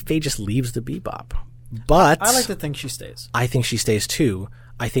that. Maybe Faye just leaves the Bebop, but I like to think she stays. I think she stays too.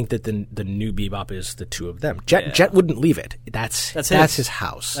 I think that the new Bebop is the two of them. Jet wouldn't leave it. That's his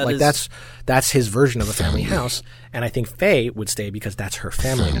house. That like is- that's his version of a family house. And I think Faye would stay because that's her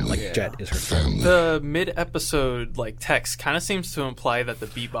family now. Like Jet is her family. The mid-episode text kind of seems to imply that the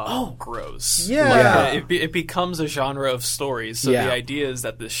Bebop grows. Yeah. It becomes a genre of stories. So Yeah. the idea is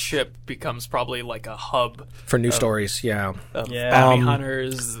that this ship becomes probably like a hub For new stories, yeah. of Yeah. bounty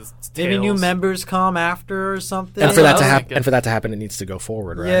hunters. Maybe new tales. members come after or something. And for that to I was happen, thinking- it needs to go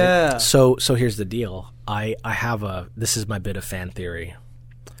forward, right? Yeah. So here's the deal. I have this is my bit of fan theory.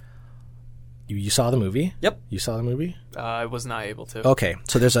 You saw the movie? Yep. You saw the movie? I was not able to. Okay.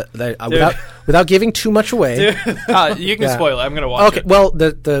 So there's without giving too much away. You can Yeah. spoil it. I'm going to watch Okay. it. Well,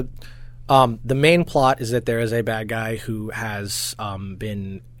 the main plot is that there is a bad guy who has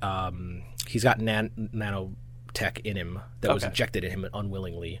been he's got nanotech in him that was Okay. injected in him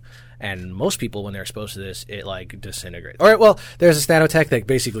unwillingly, and most people when they're exposed to this, it like disintegrates. All right. Well, there's this nanotech that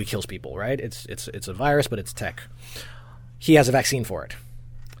basically kills people. Right? It's a virus, but it's tech. He has a vaccine for it.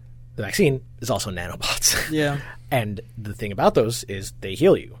 The vaccine is also nanobots. Yeah. And the thing about those is they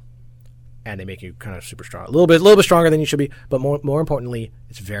heal you, and they make you kind of super strong, a little bit stronger than you should be. But more importantly,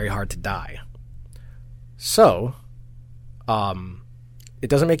 it's very hard to die. So, it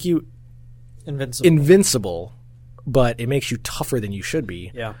doesn't make you invincible, but it makes you tougher than you should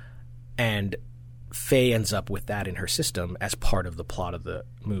be. Yeah. And Faye ends up with that in her system as part of the plot of the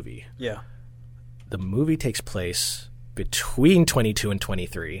movie. Yeah. The movie takes place between 22 and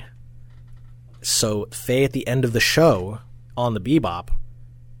 23. So Faye at the end of the show on the Bebop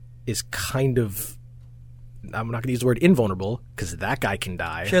is kind of, I'm not going to use the word invulnerable because that guy can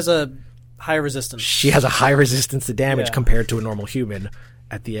die. She has a high resistance. She has a high resistance to damage Yeah. compared to a normal human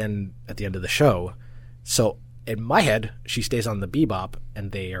at the end of the show. So in my head, she stays on the Bebop,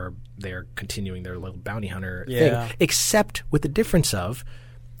 and they are continuing their little bounty hunter Yeah. thing, except with the difference of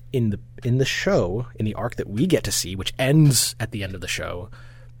in the show, in the arc that we get to see, which ends at the end of the show,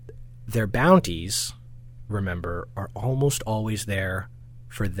 their bounties, remember, are almost always there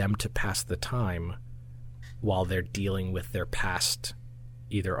for them to pass the time while they're dealing with their past,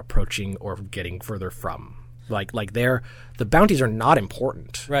 either approaching or getting further from. Like the bounties are not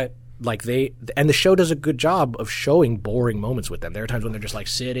important. Right. Like and the show does a good job of showing boring moments with them. There are times when they're just like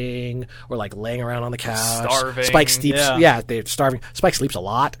sitting or like laying around on the couch. Starving. Spike sleeps. Yeah. Yeah, they're starving. Spike sleeps a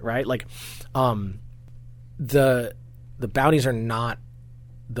lot, right? Like, the bounties are not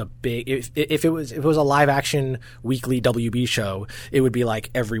the big. If it was a live action weekly WB show, it would be like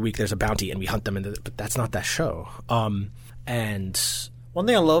every week there's a bounty and we hunt them. But that's not that show. And One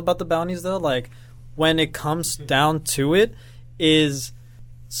thing I love about the bounties, though, like when it comes down to it, is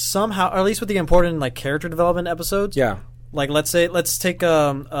somehow, or at least with the important like character development episodes. yeah, Like let's take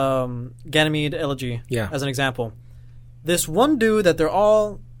Ganymede Elegy Yeah. as an example. This one dude that they're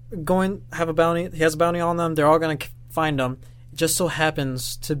all going have a bounty. He has a bounty on them. They're all going to find him. It just so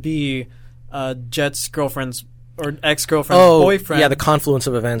happens to be Jet's girlfriend's or ex-girlfriend's boyfriend. Yeah, the confluence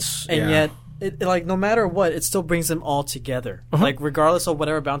of events. and yeah. yet, it, like no matter what, it still brings them all together. Like regardless of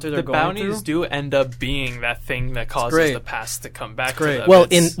whatever bounty they're The going bounties through. do end up being that thing that causes great. the past to come back. great. To them. Well,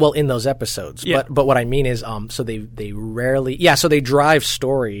 It's- in those episodes, Yeah. but what I mean is, so they rarely, so they drive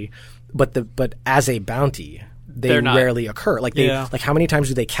story, but as a bounty, they They're not. rarely occur. Like they Yeah. like how many times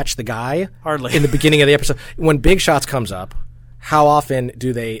do they catch the guy? Hardly. In the beginning of the episode. When Big Shots comes up, how often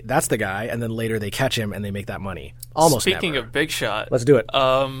do they that's the guy and then later they catch him and they make that money? Almost Speaking never. of Big Shot, Let's do it.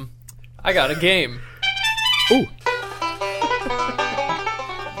 I got a game. Ooh.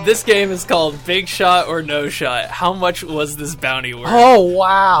 This game is called Big Shot or No Shot. How much was this bounty worth? Oh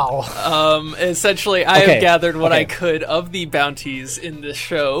wow. Essentially, I Okay, have gathered what I okay. could of the bounties in this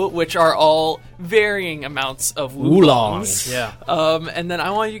show, which are all varying amounts of Oolongs. oolongs. Yeah. And then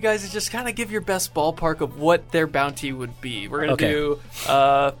I want you guys to just kind of give your best ballpark of what their bounty would be. We're gonna Okay. do.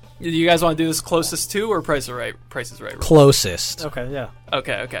 Do you guys want to do this closest to or Price is Right? Price is Right. Closest. Okay, yeah.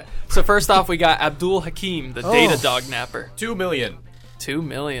 Okay. So first off, we got Abdul Hakim, the data dog napper. 2 million. 2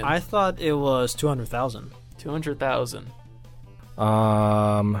 million. I thought it was 200,000. 200,000.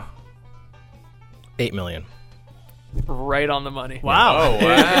 8 million. Right on the money. Wow. Oh,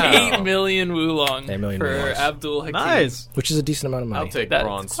 wow. 8 million wulong 8 million for woolongs. Abdul Hakim. Nice. Which is a decent amount of money. I'll take That's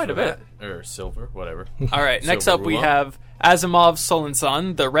bronze quite for a bit. that. Or silver, whatever. All right, next Silver up we Oolong. have Asimov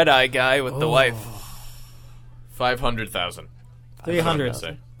Solensan, the red-eye guy with the wife. 500,000. 300.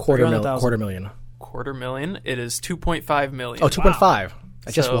 Say. quarter 300,000. million. $250,000. It is 2.5 million. Oh, 2.5.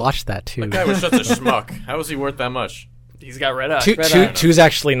 I just So- watched that too. That guy was such a schmuck. How is he worth that much? He's got red eye. Two's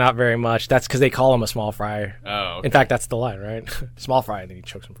actually not very much. That's because they call him a small fry. Oh, okay. In fact, that's the line, right? Small fry, and then he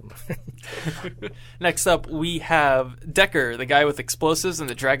chokes him from. Next up we have Decker, the guy with explosives and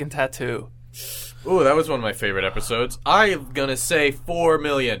the dragon tattoo. Ooh, that was one of my favorite episodes. I'm gonna say 4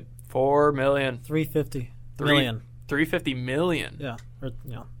 million. 4 million. 350 million. 350 million. Yeah.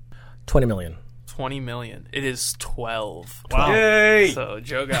 Yeah. 20 million. 20 million. It is 12. Wow. Yay! So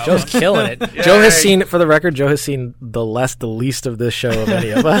Joe got Joe's one. killing it. Joe has seen, for the record, Joe has seen the least of this show of any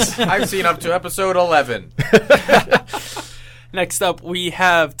of us. I've seen up to episode 11. Next up we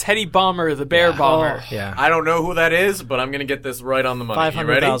have Teddy Bomber, the bear bomber. Yeah. I don't know who that is, but I'm gonna get this right on the money. You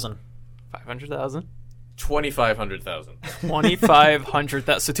ready? 500,000. 500,000. 2,500,000.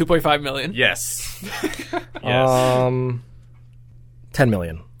 2,500,000. So 2.5 million. Yes. yes. 10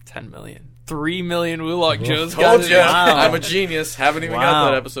 million. 10 million. 3 million Wulong. Joe's got Told it. you. Wow. I'm a genius. Haven't even Wow.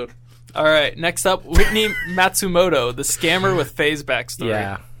 got that episode. All right. Next up, Whitney Matsumoto, the scammer with Faye's backstory.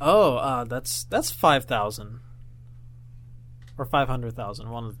 Yeah. Oh, that's 5,000. Or 500,000,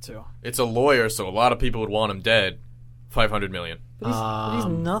 one of the two. It's a lawyer, so a lot of people would want him dead. 500 million. But he's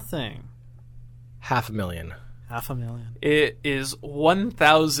nothing. 500,000. 500,000. It is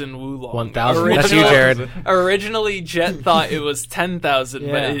 1,000 Wulong. 1,000. That's you, Jared. Originally, Jet thought it was 10,000,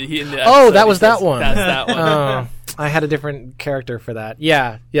 Yeah. but he in the Oh, episode, that he was that says one. That's that one. Oh, I had a different character for that.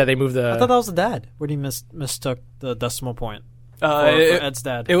 Yeah. Yeah, they moved I thought that was the dad. Where he mistook the decimal point for Ed's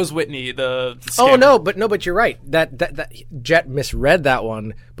dad. It was Whitney, the Oh scammer. but you're right. That Jet misread that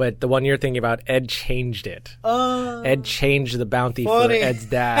one, but the one you're thinking about, Ed changed it. Ed changed the bounty Funny. for Ed's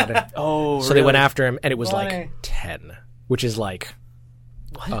dad. Oh, So they went after him, and it was Funny. like 10, which is like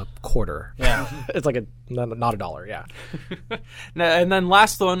a quarter. Yeah. It's like not a dollar. Yeah. And then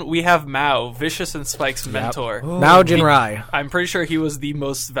last one, we have Mao, Vicious and Spike's mentor. Mao Jinrai, I'm pretty sure he was the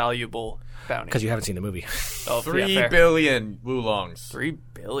most valuable bounty. because you haven't seen the movie. Oh, 3 fair. billion Wulongs. 3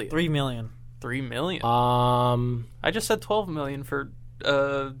 billion. 3 million. 3 million. Um, I just said 12 million for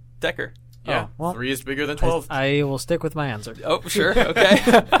Decker. Yeah, Oh, well, 3 is bigger than 12. I will stick with my answer. Oh, sure. Okay.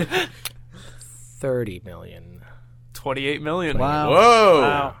 30 million. 28 million. Whoa!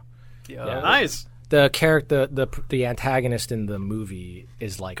 Wow. Yeah. Nice. The character, the antagonist in the movie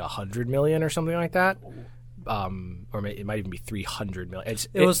is like 100 million or something like that. It might even be 300 million.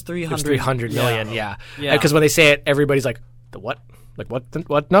 It was 300. 300 million, yeah. Yeah. Because when they say it, everybody's like, the what? Like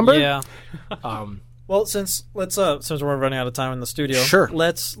what number? Yeah. Well, since we're running out of time in the studio, Sure.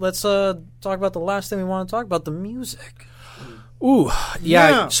 Let's talk about the last thing we want to talk about, the music. Ooh, yeah.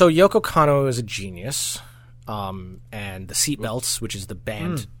 Yeah. So Yoko Kanno is a genius. And the Seatbelts, which is the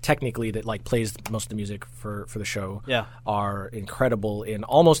band technically that like plays most of the music for the show, Yeah. are incredible in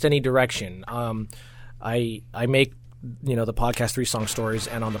almost any direction. I make the podcast 3 Song Stories,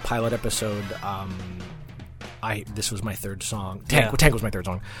 and on the pilot episode, this was my third song. Tank was my third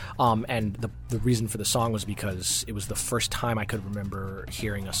song, and the reason for the song was because it was the first time I could remember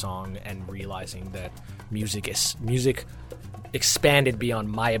hearing a song and realizing that music expanded beyond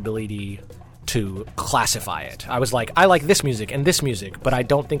my ability to classify it. I was like, I like this music and this music, but I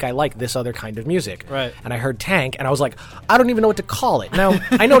don't think I like this other kind of music. Right. And I heard Tank, and I was like, I don't even know what to call it. Now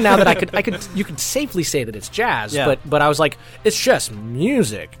I know now that you could safely say that it's jazz, Yeah. but I was like, it's just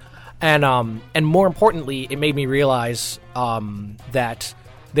music. And more importantly, it made me realize that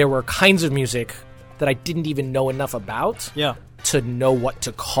there were kinds of music that I didn't even know enough about Yeah. to know what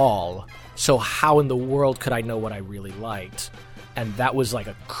to call. So how in the world could I know what I really liked? And that was like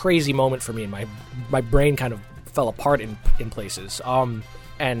a crazy moment for me, and my brain kind of fell apart in places.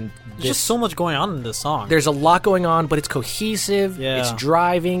 And there's just so much going on in this song. There's a lot going on, but it's cohesive. Yeah. It's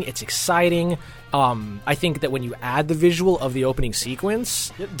driving. It's exciting. I think that when you add the visual of the opening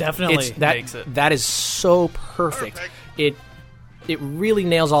sequence, it definitely makes it. That is so perfect. It really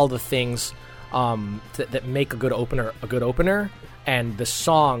nails all the things that make a good opener, and the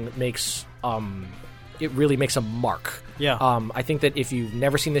song makes it really makes a mark. Yeah. I think that if you've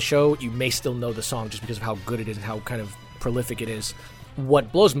never seen the show, you may still know the song just because of how good it is and how kind of prolific it is.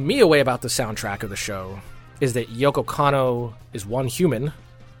 What blows me away about the soundtrack of the show is that Yoko Kanno is one human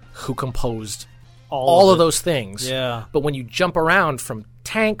who composed all of those things. Yeah. But when you jump around from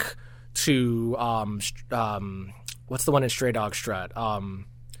Tank to what's the one in Stray Dog Strut?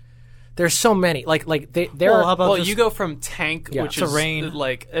 There's so many. You go from Tank, which to is Rain,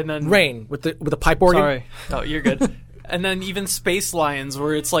 and then Rain with the pipe organ. Sorry. Oh, you're good. And then even Space Lions,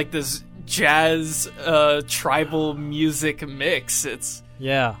 where it's like this jazz tribal music mix. It's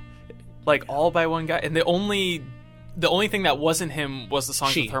like all by one guy, and the only thing that wasn't him was the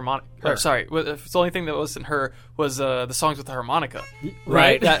songs with harmonica. The only thing that wasn't her was the songs with the harmonica.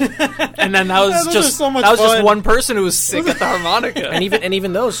 Right. And then that was just one person who was sick at the harmonica. And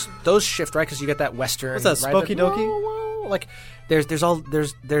even those shift, right? Because you get that Western. What's that? Spooky Dokie. Whoa. Like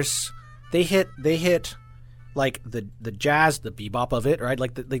they hit like the jazz, the bebop of it, right?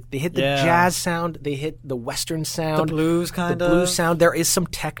 Like they hit the jazz sound, they hit the Western sound, the blues kind of blues sound. There is some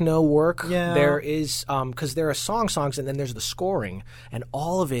techno work. Yeah. There is because there are songs, and then there's the scoring, and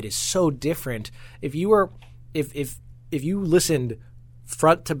all of it is so different. If you listened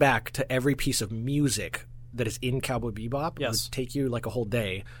front to back to every piece of music that is in Cowboy Bebop, it would take you like a whole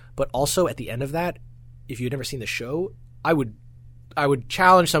day. But also at the end of that, if you'd never seen the show, I would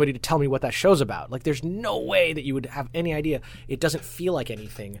challenge somebody to tell me what that show's about. Like, there's no way that you would have any idea. It doesn't feel like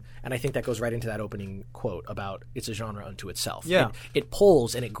anything. And I think that goes right into that opening quote about it's a genre unto itself. Yeah. It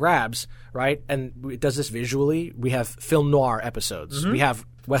pulls and it grabs, right? And it does this visually. We have film noir episodes. We have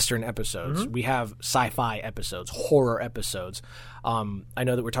Western episodes. We have sci-fi episodes, horror episodes. I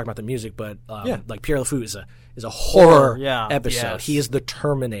know that we're talking about the music, but like Pierre LeFou is a horror episode. Yes. He is the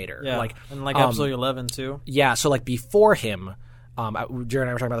Terminator. Yeah. Like, and like episode 11 too. Yeah, so like before him, Jared and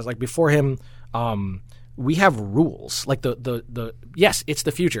I were talking about this. Like before him, we have rules. Like the yes, it's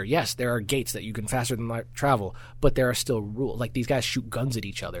the future. Yes, there are gates that you can faster than light travel, but there are still rules. Like these guys shoot guns at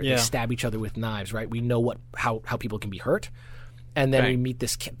each other. They stab each other with knives. Right? We know how people can be hurt, and then we meet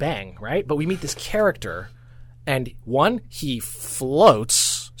this right? But we meet this character, and one, he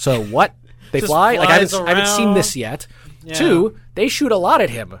floats. So what? They fly? Like I haven't seen this yet. Yeah. Two, they shoot a lot at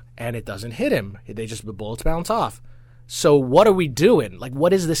him, and it doesn't hit him. The bullets bounce off. So what are we doing? Like,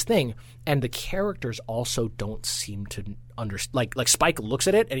 what is this thing? And the characters also don't seem to understand. Like Spike looks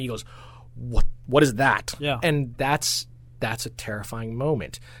at it and he goes, "What is that?" Yeah. And that's a terrifying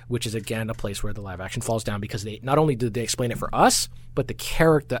moment, which is again a place where the live action falls down because they not only did they explain it for us, but the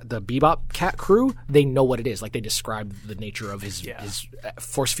character, the Bebop cat crew, they know what it is. Like they describe the nature of his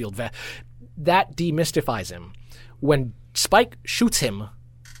force field. That demystifies him. When Spike shoots him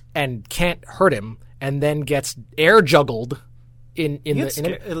and can't hurt him, and then gets air juggled it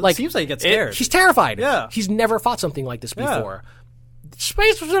seems like he gets scared. He's terrified. Yeah. He's never fought something like this before.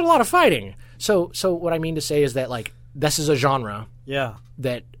 Space was a lot of fighting. So what I mean to say is that like this is a genre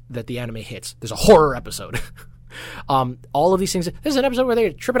that the anime hits. There's a horror episode. All of these things. There's an episode where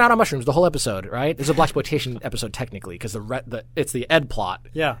they're tripping out on mushrooms the whole episode, right? There's a blaxploitation episode technically because it's the Ed plot.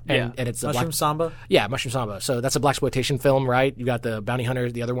 And it's Mushroom Samba. Yeah, Mushroom Samba. So that's a blaxploitation film, right? You got the bounty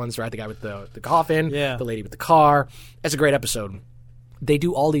hunters, the other ones, right? The guy with the coffin, the lady with the car. It's a great episode. They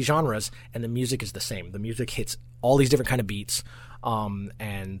do all these genres, and the music is the same. The music hits all these different kind of beats, and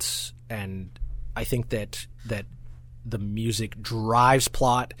I think that the music drives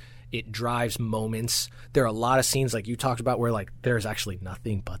plot. It drives moments. There are a lot of scenes like you talked about where like there's actually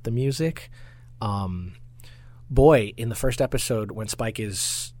nothing but the music. Boy, in the first episode when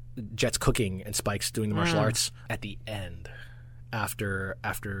Jet's cooking and Spike's doing the martial arts, at the end, after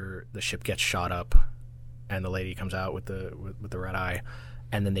the ship gets shot up and the lady comes out with the red eye,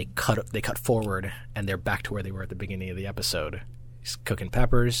 and then they cut forward and they're back to where they were at the beginning of the episode. He's cooking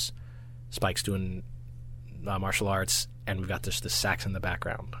peppers, Spike's doing martial arts, and we've got just the sax in the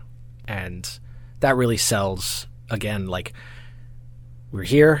background. And that really sells, again, like, we're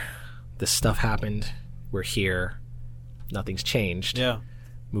here, this stuff happened, we're here, nothing's changed,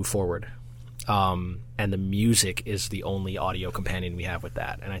 move forward. and the music is the only audio companion we have with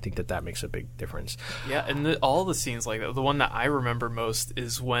that, and I think that makes a big difference. Yeah, and all the scenes like that. The one that I remember most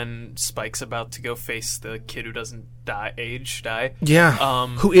is when Spike's about to go face the kid who doesn't die. Yeah,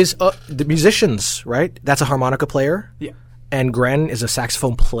 who is the musicians, right? That's a harmonica player. Yeah. And Gren is a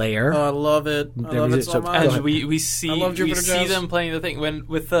saxophone player. Oh, I love it. I love it so much. And we see them playing the thing when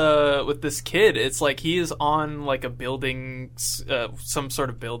with this kid. It's like he is on like a building, some sort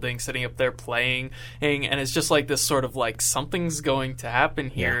of building, sitting up there playing, and it's just like this sort of like something's going to happen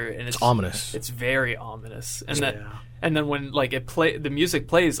here, and it's ominous. It's very ominous, and then when like the music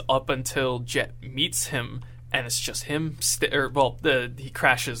plays up until Jet meets him. And it's just him, he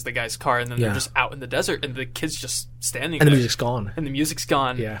crashes the guy's car, and then they're just out in the desert, and the kid's just standing there. And the music's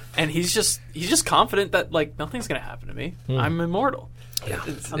gone. Yeah. And he's just confident that, like, nothing's going to happen to me. I'm immortal. Yeah.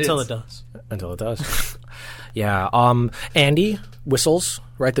 Until it does. Until it does. Yeah. Andy whistles,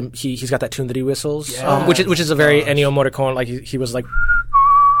 right? He's got that tune that he whistles, which is a very Ennio Morricone, like he was like,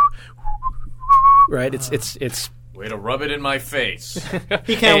 right? It's way to rub it in my face.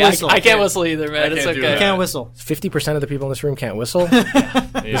 He can't whistle. I can't whistle either, man. It's okay. He can't whistle. 50% of the people in this room can't whistle.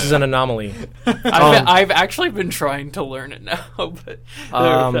 This is an anomaly. I've actually been trying to learn it now, but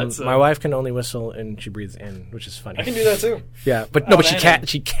my wife can only whistle and she breathes in, which is funny. I can do that too. Yeah, but but she can't.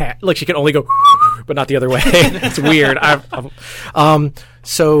 She can't. Look, she can only go, but not the other way. It's weird.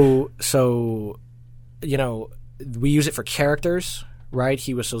 So we use it for characters. Right,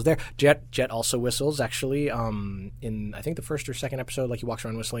 he whistles there. Jet also whistles. Actually, in I think the first or second episode, like he walks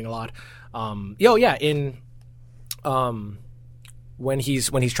around whistling a lot. When he's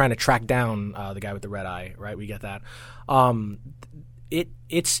trying to track down the guy with the red eye, right? We get that.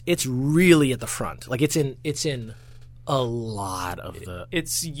 It's really at the front. Like it's in a lot of the.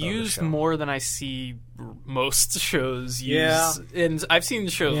 It's used more than I see most shows use. Yeah. And I've seen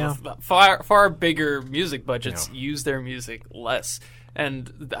shows with far bigger music budgets use their music less.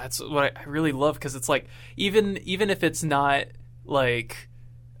 And that's what I really love, because it's like even if it's not like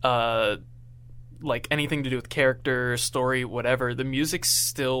anything to do with character, story, whatever, the music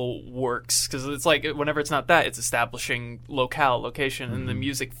still works, because it's like whenever it's not that, it's establishing location, and the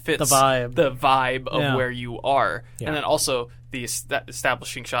music fits the vibe of where you are, and then also the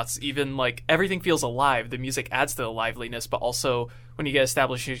establishing shots. Even like everything feels alive. The music adds to the liveliness, but also when you get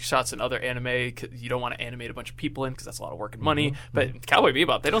establishing shots in other anime, you don't want to animate a bunch of people in because that's a lot of work and money. But Cowboy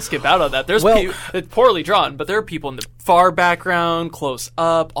Bebop, they don't skip out on that. It's poorly drawn, but there are people in the far background, close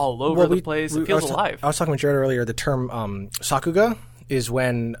up, all over the place. It feels alive. I was talking with Jared earlier. The term sakuga is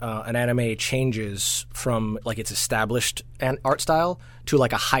when an anime changes from like its established art style to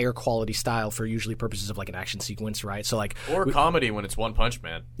like a higher quality style for usually purposes of like an action sequence, right? So like comedy when it's One Punch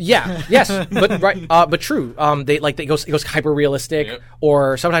Man. Yeah, yes, but true. It goes hyper realistic,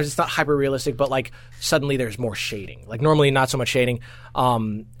 or sometimes it's not hyper realistic, but like suddenly there's more shading. Like normally not so much shading.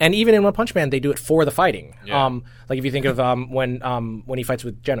 And even in One Punch Man, they do it for the fighting. Yeah. Like if you think of when he fights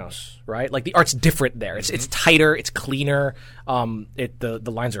with Genos, right? Like the art's different there. It's tighter, it's cleaner. The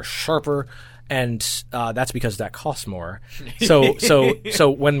lines are sharper. And that's because that costs more.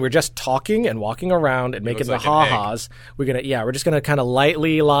 So when we're just talking and walking around and making the ha-has, we're just gonna kind of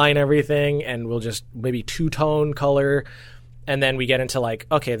lightly line everything, and we'll just maybe two-tone color, and then we get into like,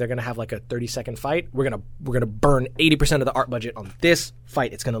 okay, they're gonna have like a 30-second fight. We're gonna burn 80% of the art budget on this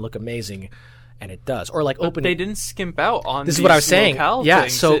fight. It's gonna look amazing. And it does. Or like open. They didn't skimp out on this is what I was saying. Yeah,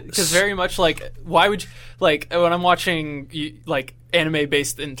 things. So because very much like, why would you, like when I'm watching like anime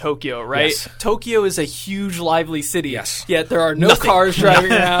based in Tokyo, right? Yes. Tokyo is a huge, lively city. Yes. Yet there are no cars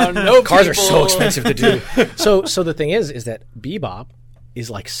driving around. No cars are so expensive to do. So the thing is that Bebop is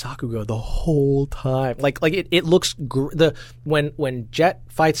like Sakuga the whole time. Like it looks when Jet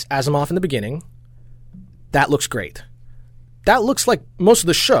fights Asimov in the beginning, that looks great. That looks like most of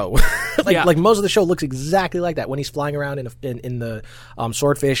the show. Like most of the show looks exactly like that when he's flying around in the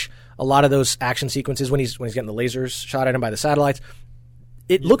swordfish. A lot of those action sequences when he's getting the lasers shot at him by the satellites.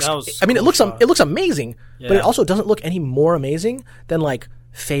 It looks. I mean, it looks amazing, but it also doesn't look any more amazing than like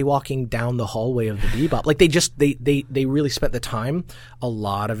Faye walking down the hallway of the Bebop. Like they really spent the time. A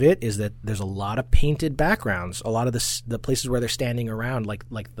lot of it is that there's a lot of painted backgrounds. A lot of the places where they're standing around, like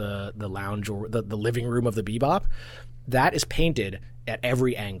the lounge or the living room of the Bebop, that is painted at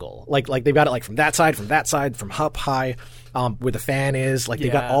every angle. Like they've got it like from that side, from up high, where the fan is. Like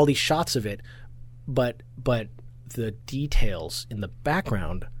they've got all these shots of it, but the details in the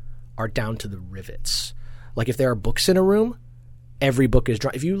background are down to the rivets. Like if there are books in a room, every book is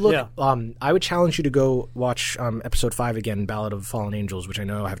drawn. If you look, Yeah. I would challenge you to go watch episode 5 again, Ballad of Fallen Angels, which I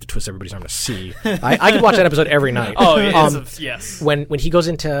know I have to twist everybody's arm to see. I could watch that episode every night. Oh, yes. When he goes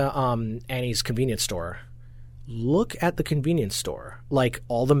into Annie's convenience store, look at the convenience store. Like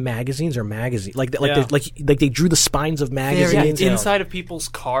all the magazines are magazines. Like they drew the spines of magazines. Inside of people's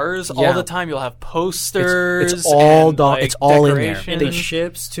cars all the time. You'll have posters. It's all and, it's all in there. decorations. In the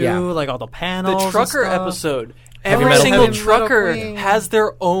ships too, Yeah. like all the panels. The trucker and stuff. episode. Heavy Every metal. single Heavy metal trucker queen. has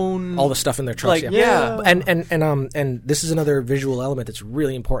their own All the stuff in their trucks. like yeah. yeah. And this is another visual element that's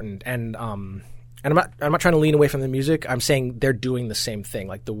really important. And I'm not trying to lean away from the music. I'm saying they're doing the same thing,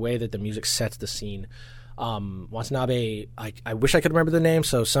 like the way that the music sets the scene. Watanabe, I wish I could remember the name,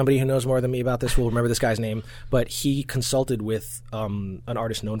 so somebody who knows more than me about this will remember this guy's name. But he consulted with an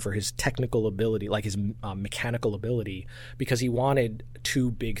artist known for his technical ability, like his mechanical ability, because he wanted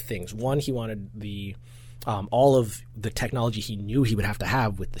two big things. One, he wanted all of the technology he knew he would have to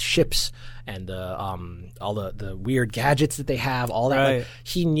have with the ships and all the weird gadgets that they have, all that. Right. Like,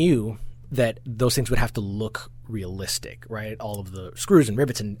 he knew that those things would have to look realistic, right? All of the screws and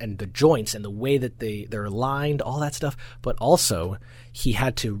rivets and the joints and the way that they're aligned, all that stuff. But also, he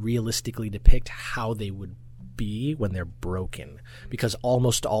had to realistically depict how they would be when they're broken, because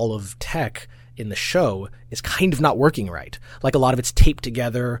almost all of tech in the show is kind of not working right. Like a lot of it's taped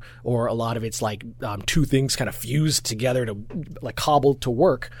together, or a lot of it's like two things kind of fused together to like cobbled to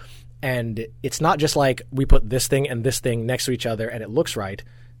work. And it's not just like we put this thing and this thing next to each other and it looks right.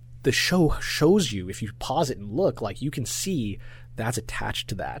 The show shows you, if you pause it and look, like you can see that's attached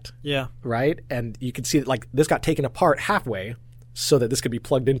to that. Yeah. Right? And you can see that like this got taken apart halfway so that this could be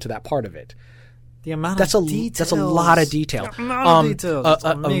plugged into that part of it. The amount That's of a details. that's a lot of detail. The amount of details. It's A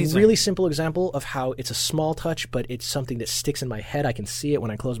amazing. really simple example of how it's a small touch, but it's something that sticks in my head. I can see it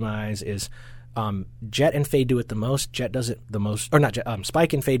when I close my eyes. Is Jet and Faye do it the most. Jet does it the most, or not Jet.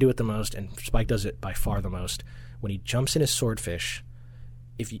 Spike and Faye do it the most, and Spike does it by far the most. When he jumps in his swordfish,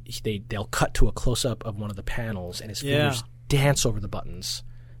 they'll cut to a close up of one of the panels, and his fingers dance over the buttons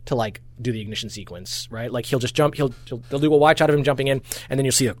to like do the ignition sequence, right? Like he'll just jump, they'll do a wide shot of him jumping in, and then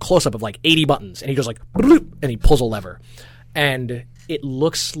you'll see a close up of like 80 buttons, and he goes like bloop, and he pulls a lever, and it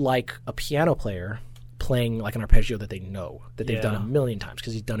looks like a piano player playing like an arpeggio that they know, that they've done a million times,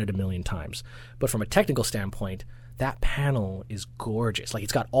 because he's done it a million times. But from a technical standpoint, that panel is gorgeous. Like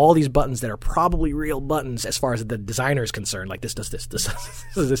it's got all these buttons that are probably real buttons as far as the designer is concerned. Like this does this, this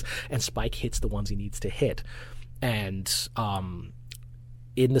does this, and Spike hits the ones he needs to hit. And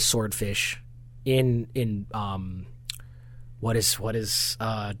in the swordfish, in what is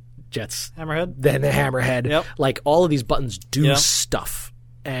Jet's Hammerhead? Then the hammerhead. Yep. Like all of these buttons do Yeah. stuff,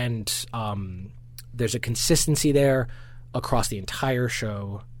 and there's a consistency there across the entire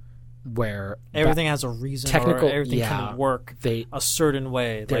show where Everything has a reason. technical- or everything yeah, can work they- a certain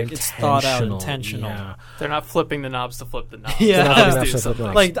way. they're Like it's thought out, intentional, intentional. yeah. They're not flipping the knobs to flip the knobs. Yeah. They're They're not not just flipping do knobs to flip the something.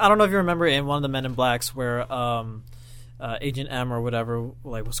 knobs. Like I don't know if you remember in one of the Men in Blacks where Agent M or whatever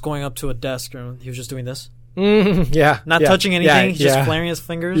like was going up to a desk and he was just doing this, Yeah, not yeah, touching anything, yeah, he's just yeah. flaring his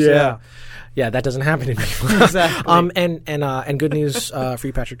fingers. Yeah. Yeah, that doesn't happen anymore. Exactly. And good news for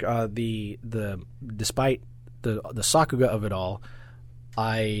you, Patrick. Despite the sakuga of it all,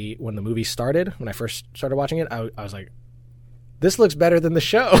 when the movie started, when I first started watching it, I was like, this looks better than the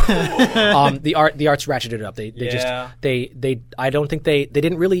show. The art's ratcheted it up. I don't think they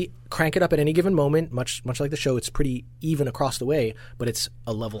didn't really crank it up at any given moment. Much like the show, it's pretty even across the way, but it's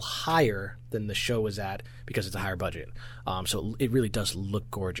a level higher than the show was at because it's a higher budget. So it really does look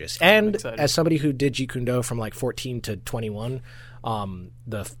gorgeous. And excited. as somebody who did Jeet Kune Do from like 14 to 21,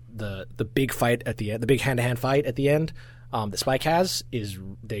 the big fight at the end, the big hand-to-hand fight at the end, that Spike has is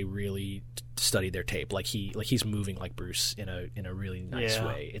they really studied their tape. Like he's moving like Bruce in a really nice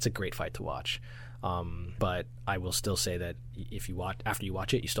way. It's a great fight to watch. But I will still say that if you watch after you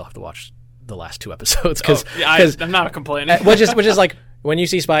watch it, you still have to watch the last 2 episodes because I'm not complaining. which is like when you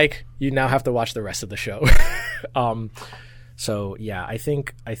see Spike, you now have to watch the rest of the show. So yeah, I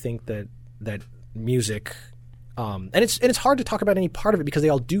think that music. And it's hard to talk about any part of it because they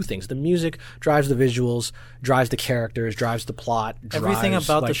all do things. The music drives the visuals, drives the characters, drives the plot. Everything drives,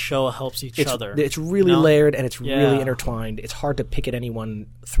 about like, the show helps each other. It's really you know? layered and it's really Yeah. intertwined. It's hard to pick at any one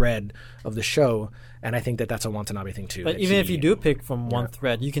thread of the show, and I think that's a Watanabe thing too. But that even if he- you do pick from one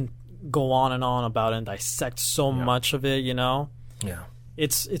thread, you can go on and on about it and dissect so much of it. You know, yeah.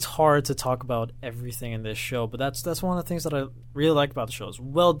 it's hard to talk about everything in this show. But that's one of the things that I really like about the show. It's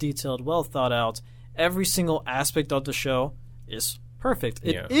well detailed, well thought out. Every single aspect of the show is perfect.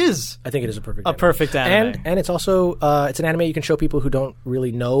 It is I think it is a perfect a perfect anime. And it's also it's an anime you can show people who don't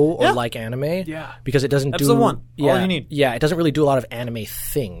really know or like anime. Yeah. Because it doesn't Episode 1. Yeah, All you need. Yeah, it doesn't really do a lot of anime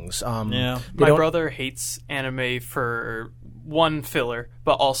things. Yeah. My brother hates anime for one, filler,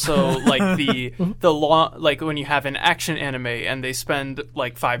 but also like the long, like when you have an action anime and they spend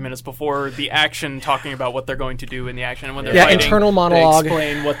like 5 minutes before the action talking about what they're going to do in the action, and when they're fighting, internal monologue they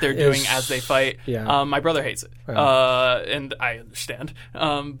explain what they're doing as they fight. Yeah. My brother hates it, and I understand.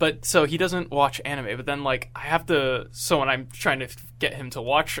 But so he doesn't watch anime. But then like I have to. So when I'm trying to get him to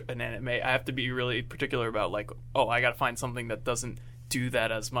watch an anime, I have to be really particular about like, I got to find something that doesn't do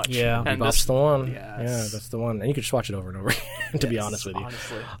that as much. Yeah. And That's the one. Yes. Yeah, that's the one. And you can just watch it over and over again, to be honest with you.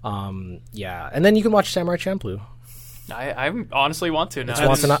 Honestly. Yeah. And then you can watch Samurai Champloo. I honestly want to now.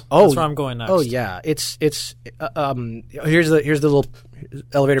 That's where I'm going next. Oh yeah, it's here's the little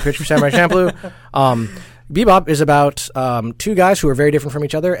elevator pitch for Samurai Champloo. Bebop is about two guys who are very different from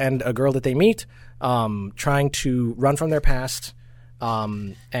each other and a girl that they meet, trying to run from their past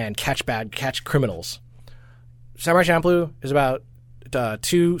and catch criminals. Samurai Champloo is about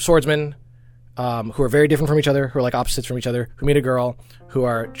two swordsmen who are very different from each other, who are like opposites from each other, who meet a girl, who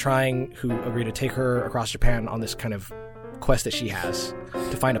agree to take her across Japan on this kind of quest that she has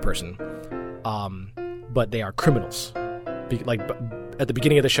to find a person. But they are criminals. At the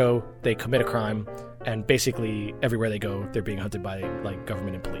beginning of the show, they commit a crime, and basically everywhere they go, they're being hunted by like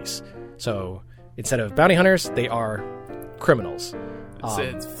government and police. So instead of bounty hunters, they are criminals.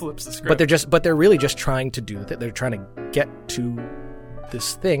 It flips the script. But they're really just trying to do that. They're trying to get to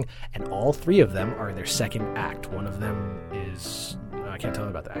this thing, and all three of them are in their second act. One of them is I can't tell you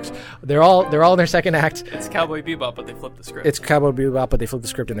about the acts. They're all in their second act. It's Cowboy Bebop, but they flip the script. It's Cowboy Bebop, but they flip the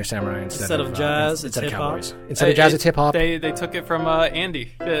script and they're samurai instead of jazz. Instead it's of hip-hop. cowboys. Instead of jazz, it's hip hop. They took it from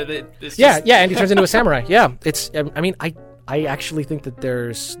Andy. Andy turns into a samurai. Yeah, it's. I mean, I actually think that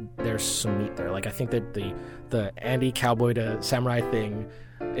there's some meat there. Like I think that the Andy cowboy to samurai thing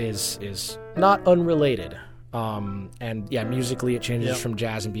is not unrelated. And yeah, musically it changes from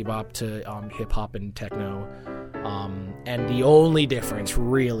jazz and bebop to hip hop and techno. And the only difference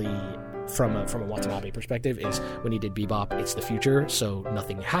really from a Watanabe perspective is when he did Bebop, it's the future, so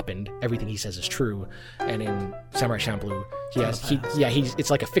nothing happened. Everything he says is true. And in Samurai Champloo, it's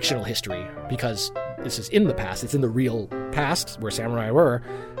like a fictional history because this is in the past. It's in the real past where samurai were,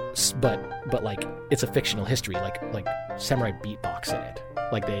 but like it's a fictional history. Like samurai beatbox in it.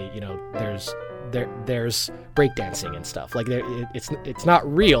 Like there's breakdancing and stuff. Like it's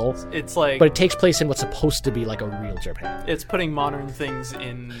not real. It's like, but it takes place in what's supposed to be like a real Japan. It's putting modern things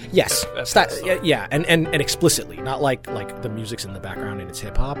in. Yes, and explicitly, not like the music's in the background and it's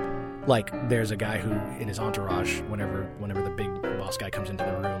hip hop. Like there's a guy who in his entourage, whenever the big boss guy comes into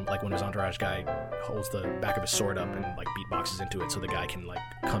the room, like when his entourage guy holds the back of his sword up and like beatboxes into it, so the guy can like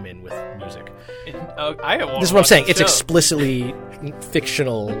come in with music. This is what I'm saying. It's explicitly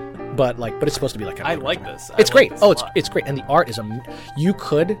fictional, but it's supposed to be like kind of. I like this. It's great. It's great, and the art is you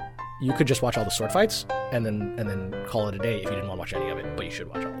could just watch all the sword fights and then call it a day if you didn't want to watch any of it, but you should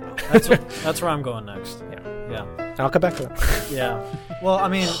watch all of it. That's where I'm going next. Yeah. And I'll come back to that. Yeah. Well, I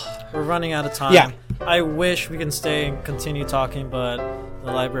mean, we're running out of time. Yeah. I wish we can stay and continue talking, but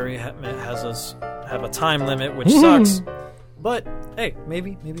the library has us have a time limit, which sucks. But hey,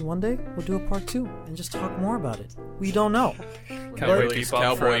 maybe one day we'll do a part 2 and just talk more about it. We don't know. Cowboy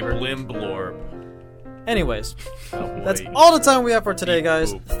Blim Blorb. Anyways, that's all the time we have for today,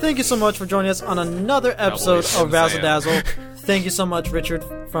 guys. Thank you so much for joining us on another episode of Razzle Dazzle. Thank you so much, Richard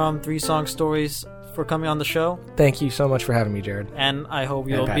from 3 Song Stories, for coming on the show. Thank you so much for having me, Jared. And I hope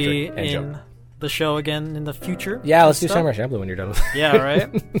you'll be in the show again in the future. Yeah, let's do Samurai Champloo when you're done with it. Yeah,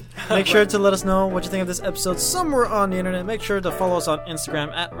 right? Make sure to let us know what you think of this episode somewhere on the internet. Make sure to follow us on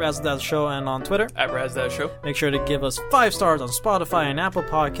Instagram at Razzle Show and on Twitter at Razzle Show. Make sure to give us 5 stars on Spotify and Apple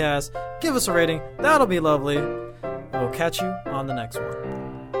Podcasts. Give us a rating. That'll be lovely. We'll catch you on the next one.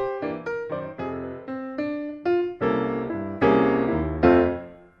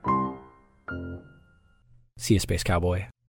 See you, Space Cowboy.